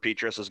Spencer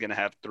Petras is going to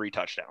have 3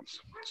 touchdowns.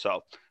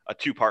 So a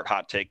 2-part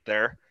hot take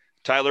there.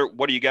 Tyler,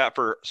 what do you got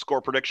for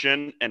score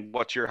prediction, and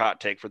what's your hot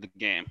take for the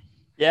game?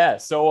 Yeah,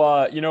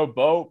 so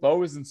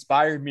Bo has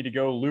inspired me to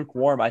go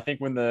lukewarm. I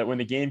think when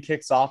the game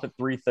kicks off at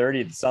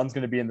 3:30, the sun's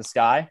going to be in the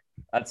sky.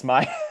 That's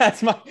my.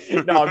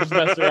 No, I'm just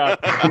messing around.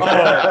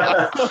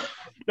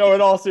 No,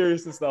 in all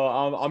seriousness though,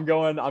 I'm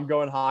going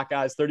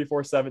Hawkeyes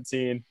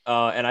 34-17,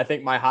 and I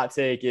think my hot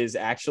take is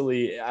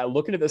actually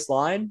looking at this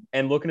line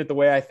and looking at the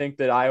way I think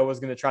that Iowa's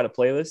going to try to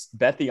play this.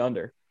 Bet the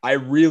under.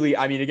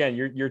 Again,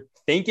 you're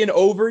thinking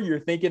over.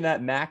 You're thinking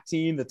that MAC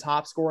team, the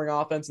top scoring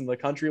offense in the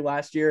country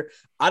last year.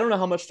 I don't know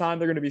how much time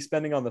they're going to be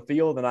spending on the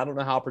field, and I don't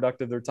know how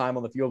productive their time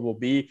on the field will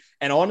be.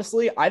 And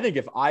honestly, I think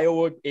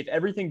if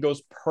everything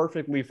goes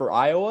perfectly for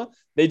Iowa,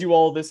 they do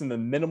all of this in the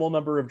minimal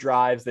number of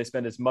drives. They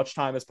spend as much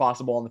time as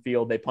possible on the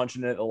field. They punch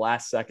in it at the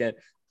last second.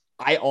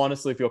 I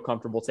honestly feel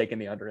comfortable taking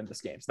the under in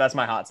this game. So that's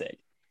my hot take.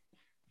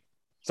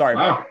 Sorry,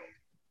 wow.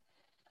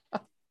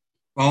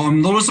 Well, I'm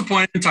a little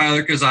disappointed in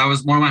Tyler because I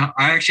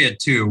actually had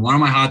 2. One of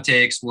my hot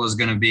takes was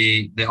going to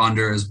be the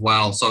under as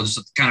well. So just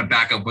to kind of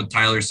back up what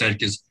Tyler said,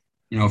 because,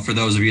 for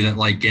those of you that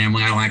like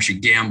gambling, I don't actually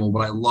gamble,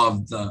 but I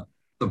love the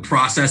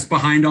process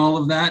behind all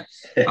of that.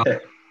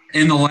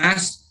 In the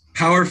last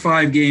Power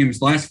 5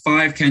 games, last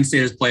 5 Kent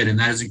State has played, and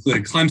that has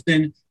included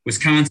Clemson,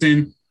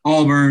 Wisconsin,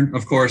 Auburn,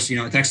 of course,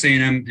 Texas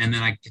A&M, and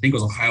then I think it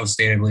was Ohio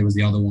State, I believe was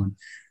the other one.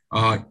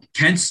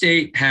 Kent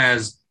State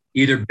has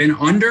either been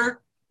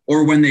under,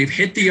 or when they've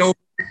hit the over,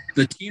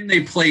 the team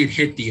they played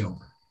hit the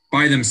over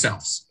by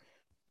themselves.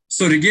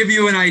 So to give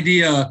you an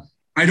idea,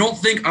 I don't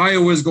think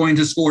Iowa is going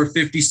to score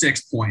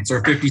 56 points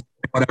or 50,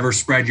 whatever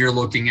spread you're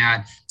looking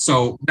at.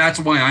 So that's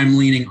why I'm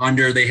leaning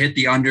under. They hit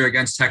the under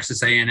against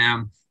Texas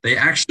A&M. They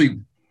actually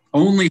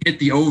only hit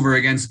the over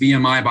against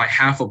VMI by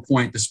half a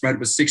point. The spread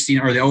was 16,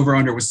 or the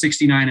over-under was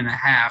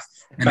 69.5,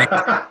 and they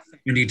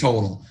 70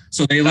 total.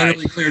 So they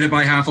literally cleared it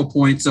by half a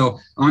point. So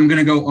I'm going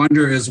to go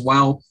under as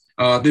well.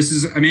 This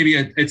is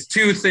it's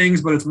 2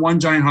 things, but it's one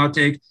giant hot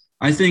take.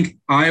 I think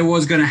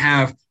Iowa's going to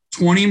have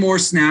 20 more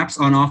snaps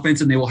on offense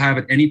than they will have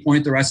at any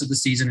point the rest of the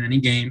season in any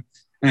game.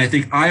 And I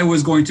think Iowa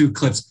is going to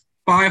eclipse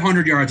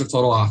 500 yards of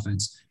total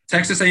offense.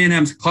 Texas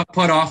A&M's putt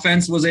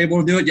offense was able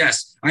to do it.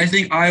 Yes, I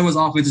think Iowa's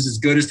offense is as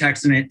good as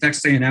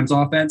Texas A&M's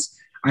offense.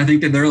 I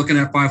think that they're looking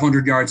at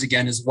 500 yards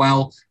again as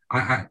well.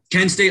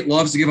 Kent State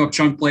loves to give up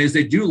chunk plays.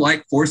 They do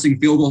like forcing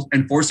field goals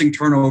and forcing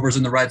turnovers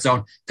in the red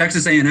zone.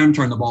 Texas A&M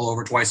turned the ball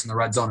over twice in the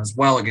red zone as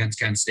well against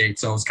Kent State.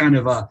 So it's kind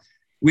of a,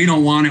 we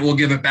don't want it, we'll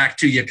give it back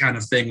to you kind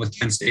of thing with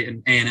Kent State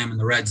and A&M in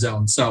the red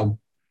zone. So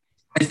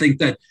I think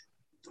that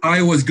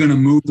Iowa's going to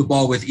move the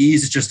ball with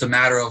ease. It's just a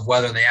matter of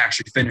whether they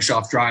actually finish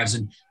off drives.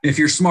 And if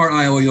you're smart,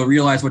 Iowa, you'll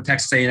realize what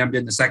Texas A&M did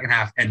in the second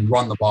half and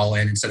run the ball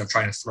in instead of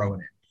trying to throw it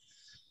in.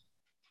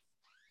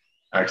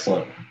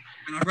 Excellent.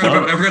 And I've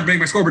got to make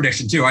my score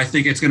prediction too. I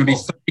think it's going to be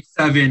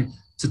 37-10.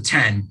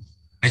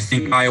 I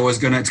think it's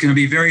going to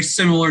be very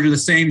similar to the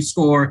same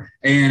score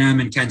A&M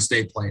and Kent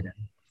State played in.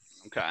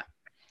 Okay.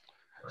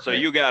 So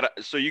you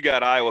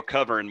got Iowa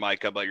covering,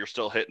 Micah, but you're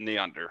still hitting the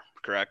under,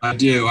 correct? I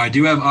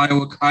do have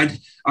Iowa.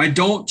 I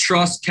don't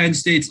trust Kent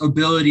State's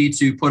ability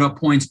to put up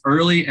points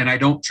early, and I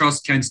don't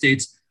trust Kent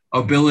State's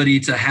ability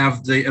to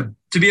have to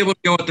be able to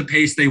go at the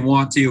pace they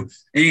want to.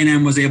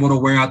 A&M was able to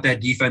wear out that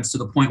defense to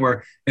the point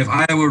where if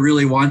Iowa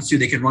really wants to,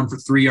 they can run for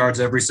 3 yards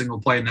every single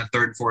play in that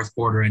third and fourth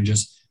quarter and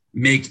just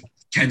make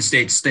Kent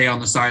State stay on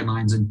the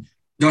sidelines. And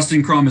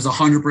Dustin Crum is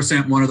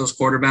 100% one of those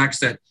quarterbacks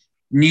that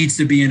needs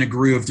to be in a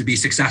groove to be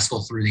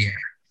successful through the air.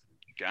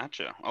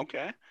 Gotcha.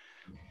 Okay.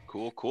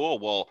 Cool.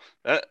 Well,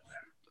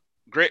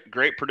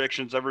 great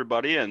predictions,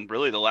 everybody. And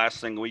really the last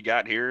thing we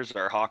got here is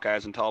our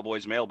Hawkeyes and Tall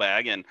Boys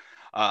mailbag. And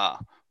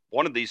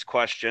one of these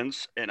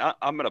questions, and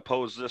I'm going to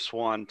pose this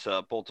one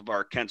to both of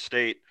our Kent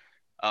State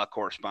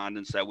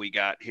correspondents that we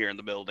got here in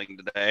the building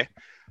today.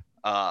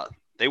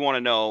 They want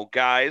to know,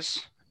 guys,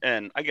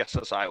 and I guess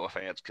us Iowa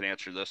fans can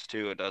answer this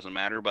too. It doesn't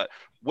matter. But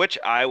which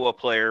Iowa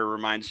player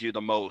reminds you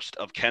the most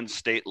of Kent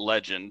State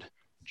legend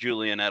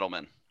Julian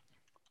Edelman?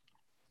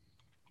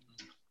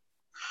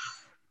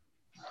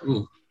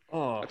 Ooh.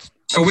 Oh,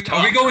 Are we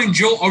going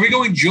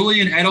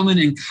Julian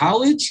Edelman in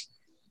college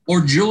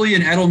or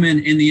Julian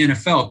Edelman in the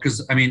NFL?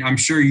 Because, I mean, I'm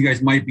sure you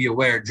guys might be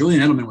aware,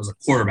 Julian Edelman was a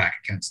quarterback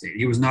at Kent State.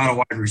 He was not a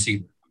wide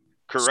receiver.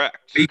 Correct.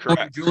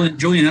 Julian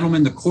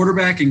Edelman, the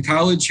quarterback in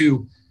college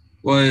who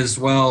was,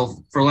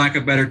 well, for lack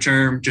of a better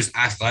term, just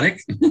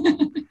athletic.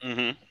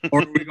 Mm-hmm.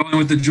 Or are we going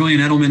with the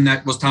Julian Edelman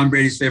that was Tom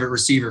Brady's favorite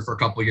receiver for a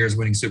couple of years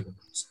winning Super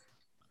Bowls?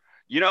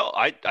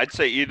 I'd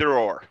say either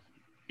or.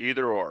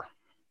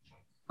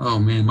 Oh,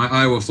 man, my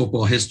Iowa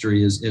football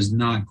history is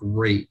not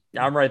great.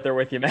 Yeah, I'm right there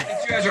with you, man.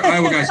 You guys are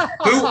Iowa guys.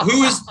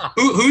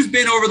 Who's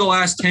been over the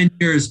last 10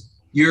 years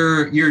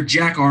your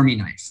Jack Army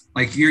knife?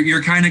 Like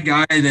you're kind of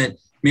guy that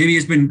maybe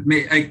has been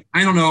like,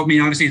 I don't know. I mean,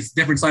 obviously it's a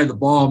different side of the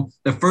ball.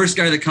 The first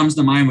guy that comes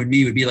to mind with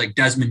me would be like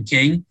Desmond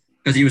King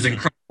because he was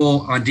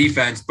incredible on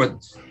defense, but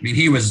I mean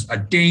he was a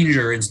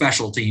danger in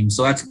special teams.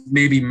 So that's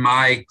maybe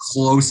my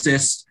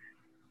closest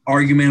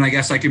argument. I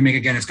guess I can make.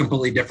 Again, it's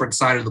completely different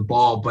side of the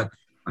ball, but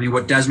I mean,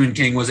 what Desmond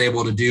King was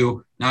able to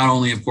do, not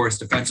only, of course,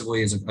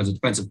 defensively as a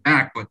defensive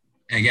back, but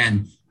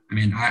again, I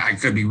mean, I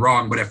could be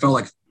wrong, but it felt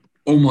like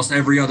almost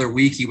every other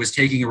week he was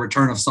taking a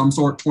return of some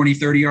sort 20,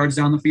 30 yards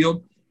down the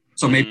field.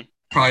 So maybe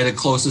probably the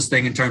closest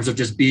thing in terms of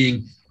just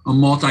being a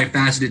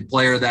multifaceted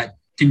player that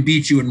can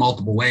beat you in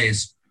multiple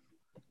ways.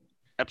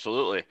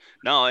 Absolutely.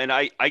 No, and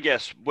I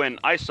guess when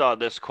I saw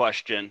this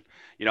question,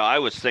 I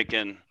was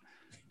thinking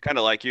kind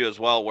of like you as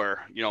well,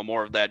 where,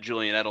 more of that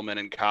Julian Edelman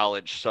in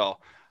college. So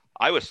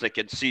I was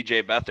thinking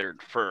C.J.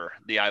 Beathard for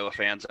the Iowa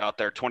fans out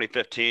there.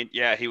 2015,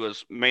 yeah, he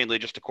was mainly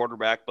just a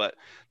quarterback, but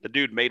the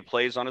dude made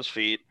plays on his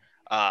feet.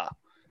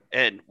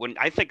 And when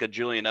I think of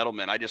Julian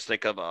Edelman, I just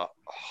think of a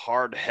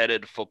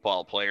hard-headed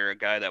football player, a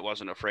guy that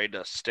wasn't afraid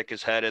to stick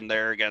his head in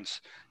there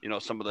against,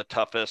 some of the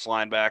toughest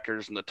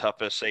linebackers and the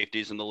toughest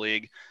safeties in the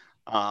league.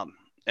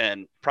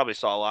 And probably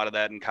saw a lot of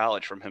that in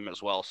college from him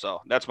as well.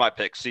 So that's my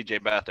pick, C.J.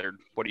 Beathard.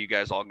 What do you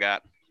guys all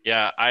got?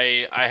 Yeah,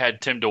 I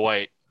had Tim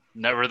DeWhite.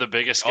 Never the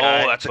biggest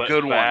guy. Oh, that's a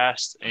good one.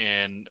 Fast,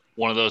 and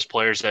one of those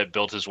players that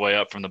built his way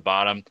up from the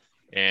bottom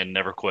and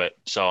never quit.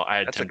 So I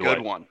had Tim DeWhite. That's a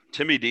good one.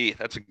 Timmy D,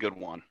 that's a good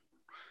one.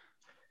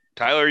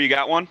 Tyler, you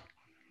got one?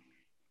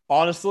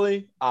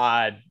 Honestly,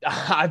 I've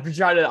been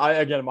trying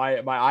to.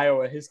 My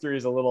Iowa history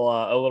is a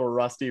little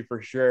rusty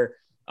for sure.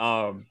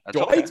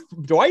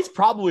 Dwight's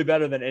probably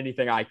better than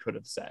anything I could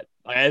have said.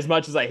 Like, as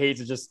much as I hate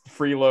to just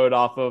freeload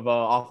off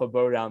a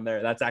bow down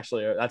there, that's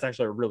actually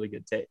a really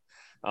good take.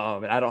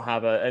 And I don't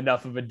have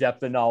enough of a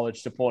depth of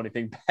knowledge to pull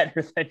anything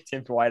better than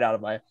Tim Dwight out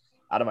of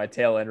my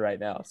tail end right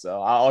now.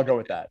 So I'll go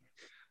with that.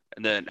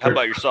 And then how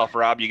about yourself,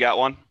 Rob? You got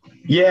one?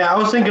 Yeah, I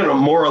was thinking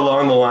more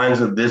along the lines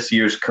of this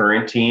year's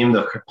current team,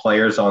 the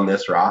players on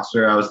this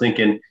roster. I was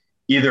thinking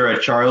either a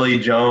Charlie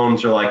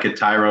Jones or like a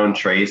Tyrone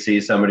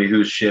Tracy, somebody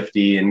who's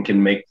shifty and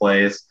can make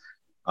plays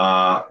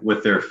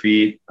with their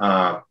feet.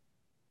 I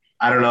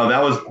don't know.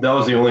 That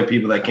was the only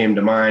people that came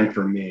to mind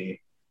for me.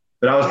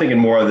 But I was thinking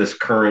more of this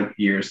current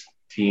year's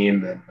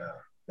team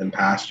than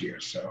past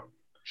years. So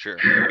sure.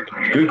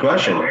 Good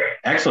question.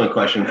 Excellent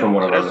question from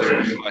one of our That's a good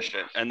listeners.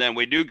 question. And then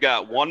we do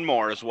got one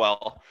more as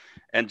well.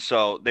 And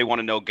so they want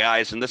to know,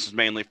 guys, and this is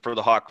mainly for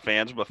the Hawk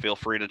fans, but feel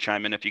free to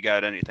chime in if you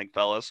got anything,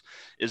 fellas.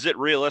 Is it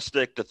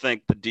realistic to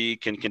think the D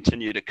can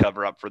continue to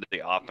cover up for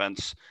the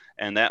offense?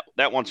 And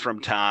that one's from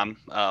Tom,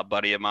 a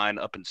buddy of mine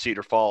up in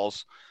Cedar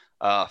Falls,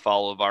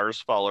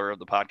 follower of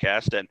the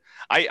podcast. And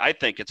I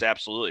think it's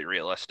absolutely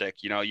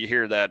realistic. You know, you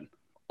hear that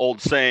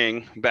old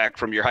saying back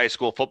from your high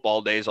school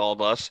football days, all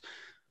of us,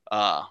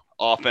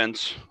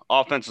 offense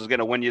is going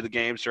to win you the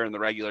games during the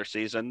regular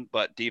season,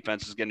 but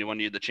defense is going to win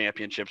you the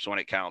championships when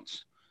it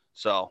counts.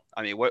 So,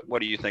 I mean,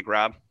 what do you think,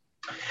 Rob?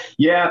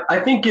 Yeah,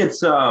 I think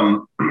it's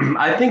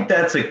I think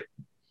that's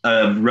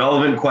a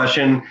relevant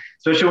question,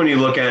 especially when you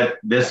look at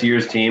this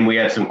year's team. We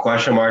had some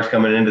question marks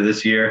coming into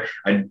this year.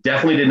 I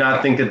definitely did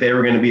not think that they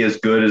were going to be as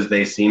good as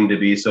they seem to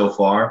be so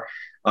far.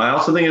 I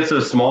also think it's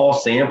a small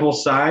sample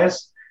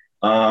size.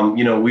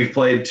 We've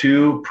played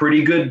two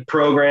pretty good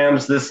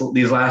programs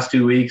these last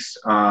 2 weeks.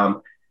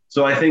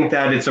 So I think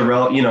that it's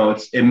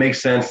it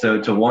makes sense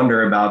to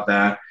wonder about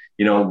that.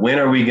 When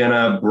are we going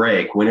to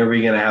break? When are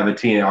we going to have a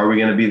team? Are we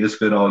going to be this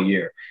good all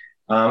year?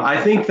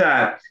 I think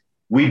that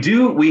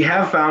we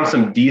have found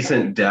some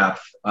decent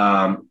depth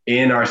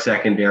in our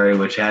secondary,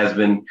 which has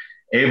been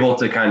able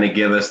to kind of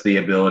give us the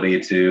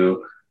ability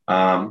to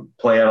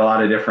play at a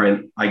lot of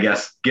different, I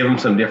guess, give them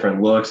some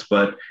different looks.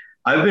 But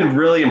I've been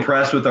really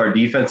impressed with our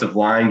defensive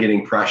line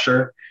getting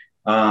pressure,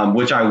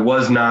 which I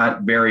was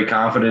not very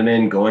confident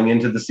in going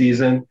into the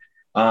season.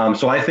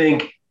 So I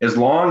think as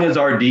long as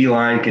our D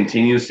line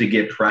continues to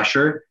get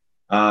pressure,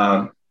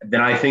 then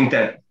I think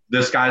that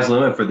the sky's the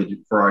limit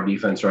for our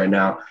defense right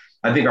now.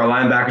 I think our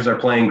linebackers are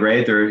playing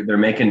great. They're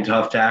making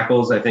tough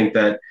tackles. I think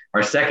that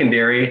our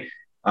secondary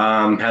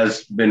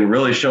has been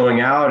really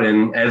showing out,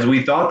 and as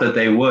we thought that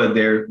they would,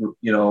 they're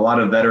a lot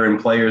of veteran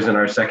players in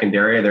our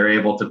secondary. They're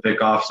able to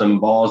pick off some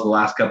balls the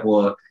last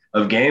couple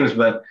of games,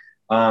 but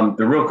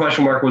the real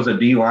question mark was a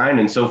D line,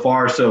 and so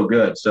far so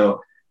good.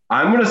 So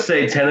I'm going to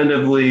say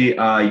tentatively,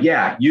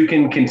 you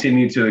can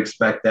continue to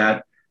expect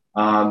that.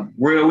 We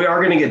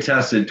are going to get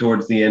tested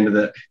towards the end of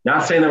the.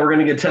 Not saying that we're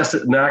going to get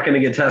tested, not going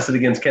to get tested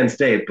against Kent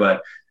State,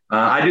 but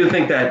I do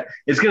think that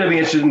it's going to be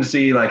interesting to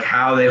see like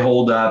how they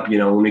hold up.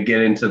 When we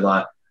get into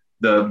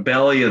the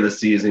belly of the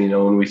season,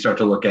 when we start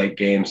to look at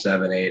game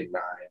 7, 8,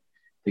 9,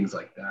 things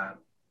like that.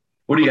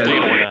 What do you guys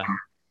think?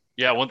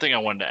 Yeah, one thing I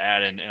wanted to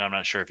add, and I'm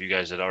not sure if you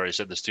guys had already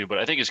said this too, but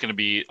I think it's going to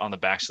be on the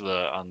backs of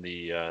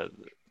the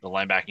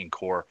linebacking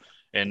core,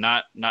 and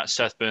not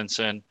Seth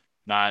Benson,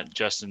 not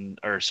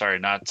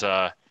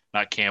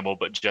Campbell,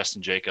 but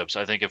Justin Jacobs.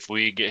 I think if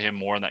we get him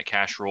more in that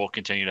cash role,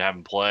 continue to have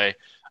him play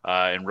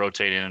and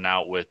rotate in and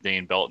out with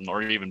Dane Belton,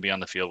 or even be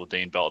on the field with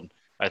Dane Belton,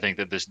 I think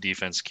that this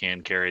defense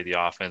can carry the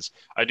offense.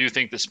 I do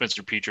think that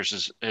Spencer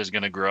Petras is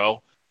going to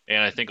grow,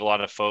 and I think a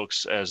lot of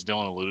folks, as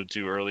Dylan alluded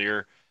to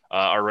earlier,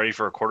 are ready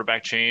for a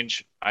quarterback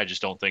change. I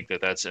just don't think that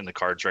that's in the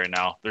cards right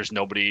now. There's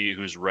nobody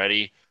who's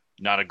ready,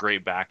 not a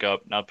great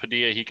backup. Now,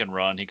 Padilla, he can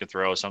run, he can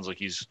throw. It sounds like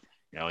he's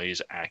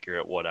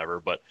accurate, whatever,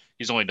 but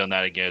he's only done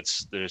that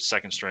against the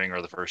second string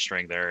or the first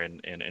string there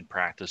in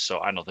practice. So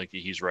I don't think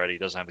he's ready. He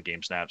doesn't have a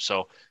game snap.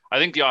 So I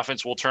think the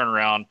offense will turn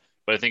around,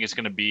 but I think it's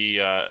going to be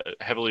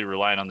heavily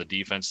reliant on the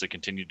defense to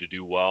continue to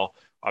do well.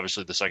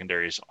 Obviously, the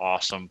secondary is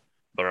awesome,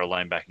 but our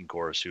linebacking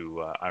core is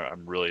who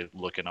I'm really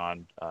looking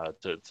on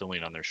to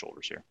lean on their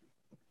shoulders here.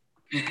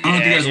 I don't know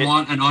if you guys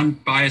want an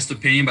unbiased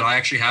opinion, but I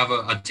actually have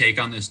a take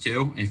on this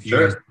too. If you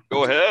guys,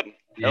 go ahead.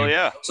 Hell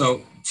yeah.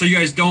 So you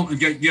guys don't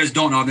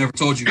know, I've never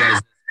told you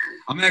guys.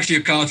 I'm actually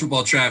a college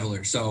football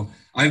traveler. So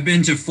I've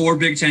been to 4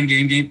 Big Ten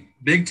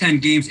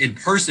games in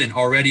person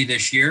already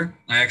this year.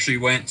 I actually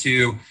went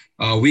to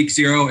week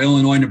 0,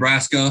 Illinois,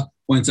 Nebraska,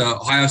 went to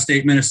Ohio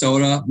State,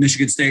 Minnesota,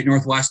 Michigan State,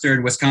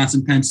 Northwestern,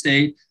 Wisconsin, Penn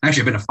State.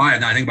 Actually, I've been to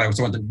 5 now. I think about it.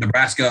 So I went to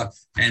Nebraska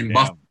and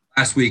Buffalo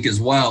last week as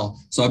well.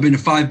 So I've been to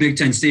 5 Big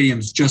Ten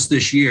stadiums just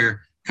this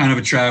year. Kind of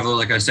a traveler,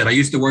 like I said. I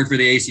used to work for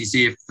the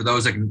ACC. For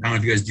those that can, I don't know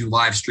if you guys do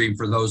live stream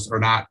for those or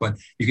not, but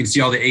you can see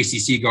all the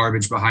ACC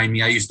garbage behind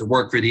me. I used to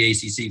work for the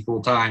ACC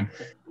full time.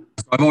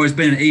 So I've always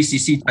been an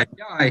ACC type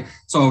guy.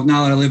 So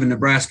now that I live in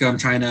Nebraska, I'm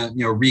trying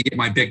to re-get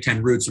my Big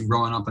Ten roots from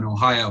growing up in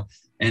Ohio.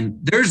 And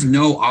there's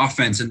no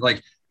offense. And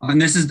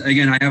this is,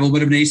 again, I have a little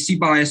bit of an ACC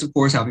bias, of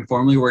course, having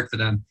formerly worked for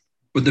them.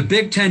 But the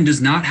Big Ten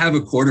does not have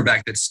a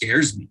quarterback that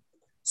scares me.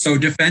 So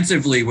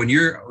defensively, when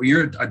you're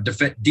a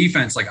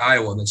defense like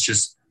Iowa, that's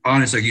just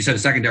honestly, like you said, the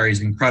secondary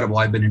is incredible.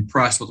 I've been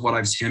impressed with what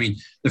I've seen. I mean,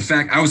 the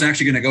fact I was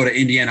actually going to go to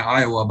Indiana,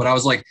 Iowa, but I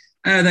was like,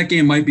 that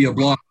game might be a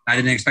blowout. I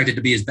didn't expect it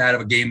to be as bad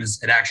of a game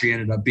as it actually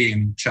ended up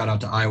being. Shout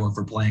out to Iowa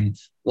for playing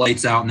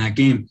lights out in that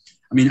game.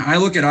 I mean, I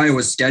look at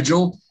Iowa's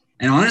schedule,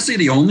 and honestly,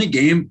 the only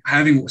game,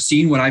 having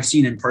seen what I've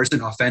seen in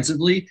person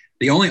offensively,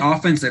 the only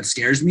offense that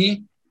scares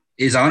me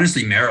is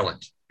honestly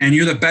Maryland. And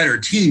you're the better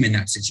team in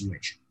that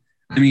situation.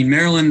 I mean,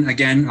 Maryland,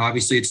 again,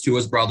 obviously it's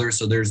Tua's brother,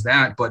 so there's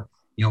that. But,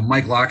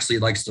 Mike Locksley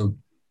likes to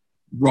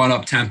run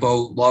up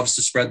tempo, loves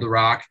to spread the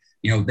rock.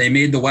 They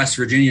made the West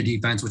Virginia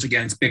defense, which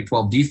again, it's Big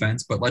 12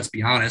 defense, but let's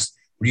be honest,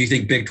 when you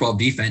think Big 12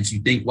 defense, you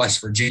think West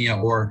Virginia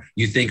or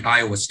you think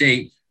Iowa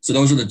State. So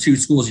those are the two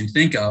schools you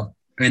think of,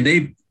 and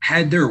they've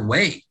had their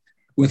way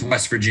with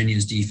West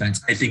Virginia's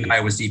defense. I think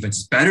Iowa's defense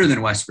is better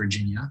than West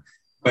Virginia,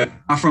 but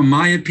from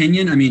my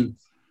opinion, I mean,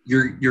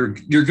 you're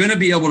going to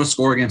be able to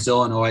score against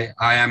Illinois.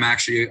 I am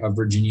actually a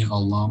Virginia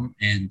alum,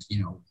 and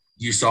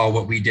you saw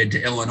what we did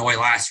to Illinois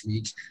last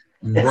week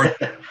in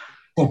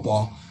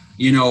football.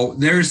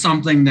 There's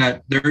something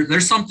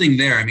there's something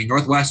there. I mean,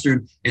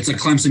 Northwestern, it's a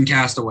Clemson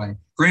castaway.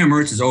 Graham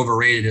Mertz is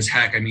overrated as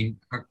heck. I mean,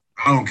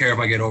 I don't care if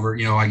I get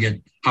I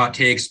get hot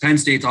takes. Penn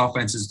State's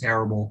offense is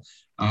terrible.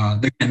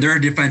 And they're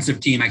a defensive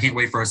team. I can't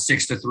wait for a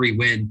 6-3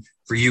 win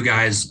for you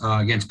guys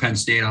against Penn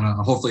State on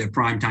hopefully a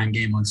primetime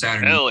game on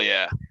Saturday. Hell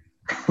yeah.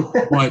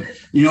 But,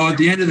 at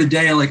the end of the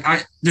day, like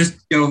I just,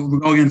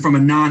 again, from a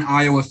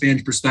non-Iowa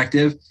fan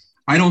perspective,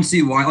 I don't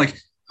see why,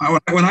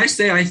 when I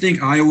say I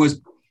think Iowa's,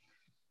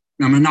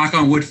 I'm going to knock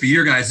on wood for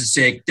your guys'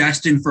 sake,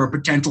 destined for a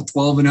potential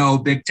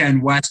 12-0 Big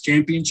Ten West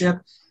championship,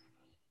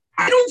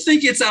 I don't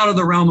think it's out of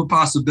the realm of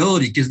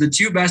possibility because the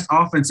two best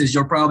offenses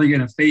you're probably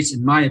going to face,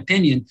 in my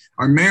opinion,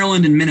 are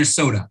Maryland and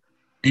Minnesota.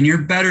 And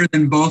you're better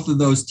than both of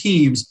those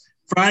teams.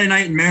 Friday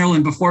night in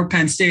Maryland before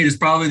Penn State is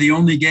probably the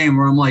only game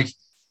where I'm like,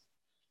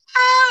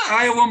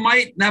 Iowa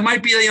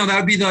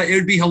it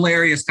would be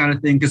hilarious kind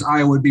of thing because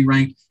Iowa would be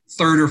ranked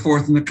 3rd or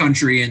 4th in the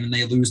country and then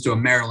they lose to a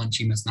Maryland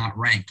team that's not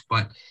ranked.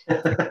 But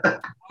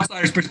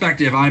outsider's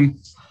perspective, I'm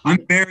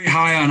very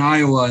high on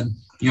Iowa. And,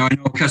 I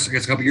know because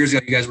a couple years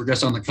ago, you guys were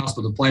just on the cusp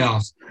of the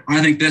playoffs.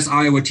 I think this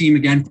Iowa team,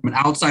 again, from an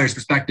outsider's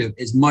perspective,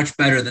 is much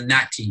better than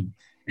that team.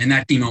 And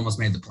that team almost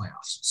made the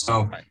playoffs.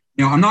 So,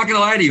 I'm not going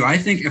to lie to you. I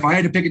think if I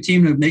had to pick a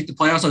team to make the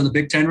playoffs out of the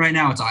Big Ten right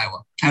now, it's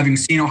Iowa. Having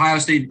seen Ohio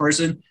State in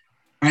person,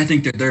 I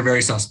think that they're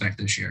very suspect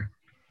this year.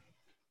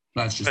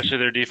 That's just especially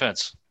their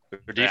defense.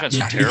 Their defense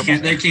is terrible.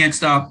 They can't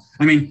stop.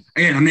 I mean,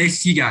 again, I'm an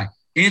ACC guy.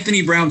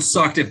 Anthony Brown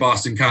sucked at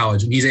Boston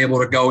College, and he's able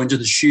to go into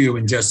the shoe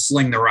and just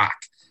sling the rock.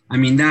 I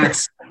mean,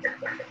 that's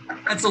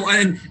a lot.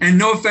 And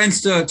no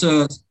offense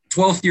to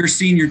 12th year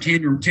senior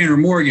Tanner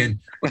Morgan,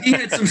 but he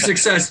had some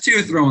success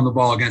too throwing the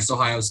ball against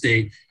Ohio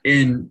State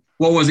in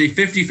what was a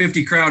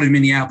 50-50 crowd in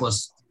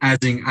Minneapolis.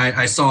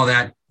 I saw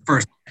that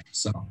first.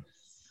 So.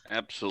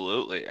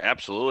 Absolutely.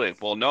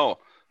 Well, no,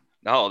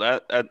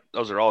 that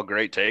those are all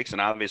great takes, and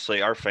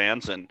obviously our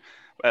fans, and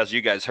as you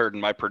guys heard in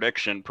my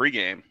prediction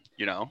pregame,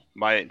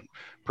 my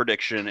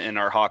prediction in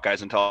our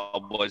Hawkeyes and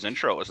Tall Boys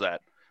intro was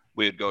that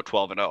we would go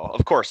 12-0.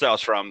 Of course, that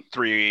was from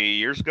 2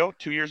 years ago,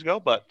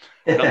 but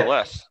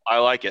nonetheless, I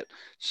like it.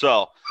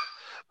 So,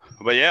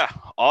 but yeah,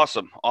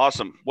 awesome.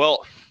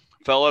 Well,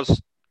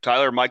 fellas,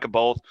 Tyler, Micah,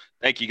 both,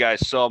 thank you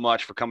guys so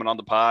much for coming on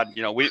the pod.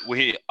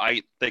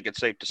 I think it's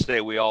safe to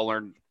say we all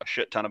learned a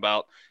shit ton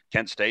about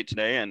Kent State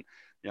today, and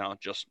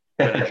just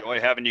enjoy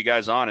having you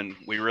guys on, and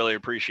we really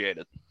appreciate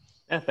it.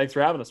 Yeah, thanks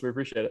for having us. We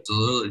appreciate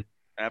it.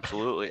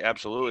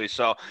 Absolutely.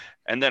 So,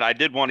 and then I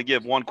did want to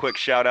give one quick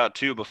shout out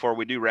too before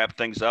we do wrap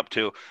things up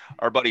to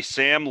our buddy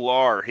Sam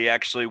Lahr. He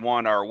actually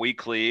won our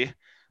weekly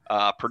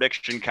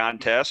prediction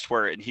contest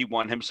where he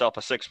won himself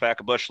a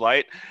 6-pack of Busch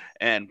Light.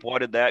 And what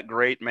did that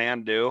great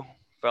man do,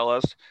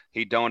 fellas?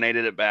 He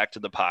donated it back to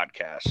the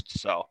podcast.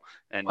 So,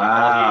 and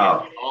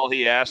wow. all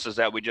he asked is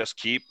that we just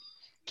keep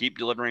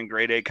delivering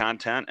grade A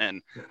content,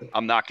 and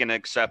I'm not going to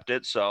accept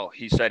it. So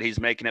he said he's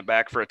making it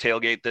back for a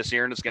tailgate this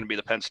year, and it's going to be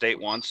the Penn State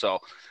one. So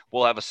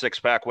we'll have a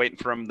 6-pack waiting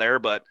for him there,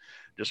 but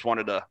just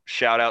wanted to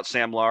shout out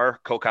Sam Lahr,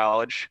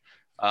 Co-College,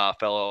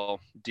 fellow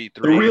D3.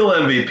 The real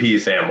MVP,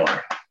 Sam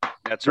Lahr.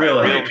 That's right.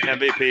 Real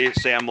MVP,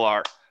 Sam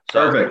Lahr.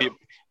 So perfect.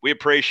 We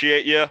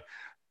appreciate you.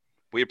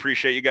 We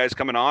appreciate you guys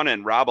coming on,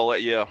 and Rob, I'll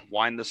let you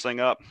wind this thing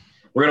up.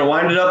 We're going to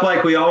wind it up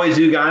like we always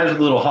do, guys,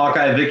 with a little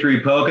Hawkeye victory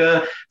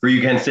polka. For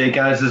you Kent State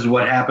guys, this is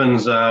what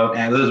happens.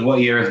 This is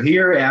what you're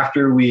here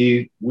after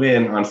we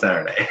win on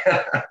Saturday.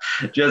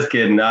 Just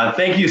kidding.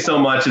 Thank you so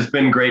much. It's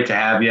been great to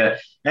have you.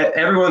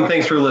 Everyone,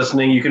 thanks for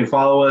listening. You can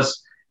follow us,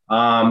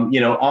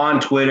 on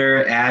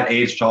Twitter at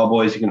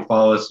 @HTallBoys. You can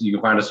follow us. You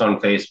can find us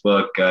on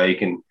Facebook. You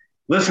can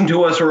listen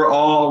to us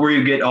where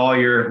you get all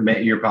your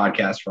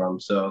podcasts from.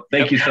 So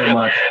thank you so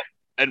much.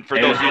 And for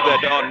those of you that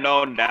don't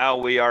know, now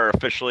we are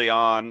officially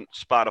on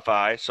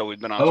Spotify. So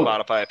we've been on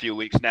Spotify a few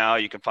weeks now.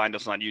 You can find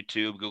us on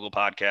YouTube, Google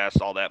Podcasts,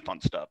 all that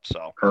fun stuff.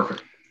 So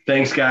perfect.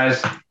 Thanks,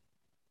 guys.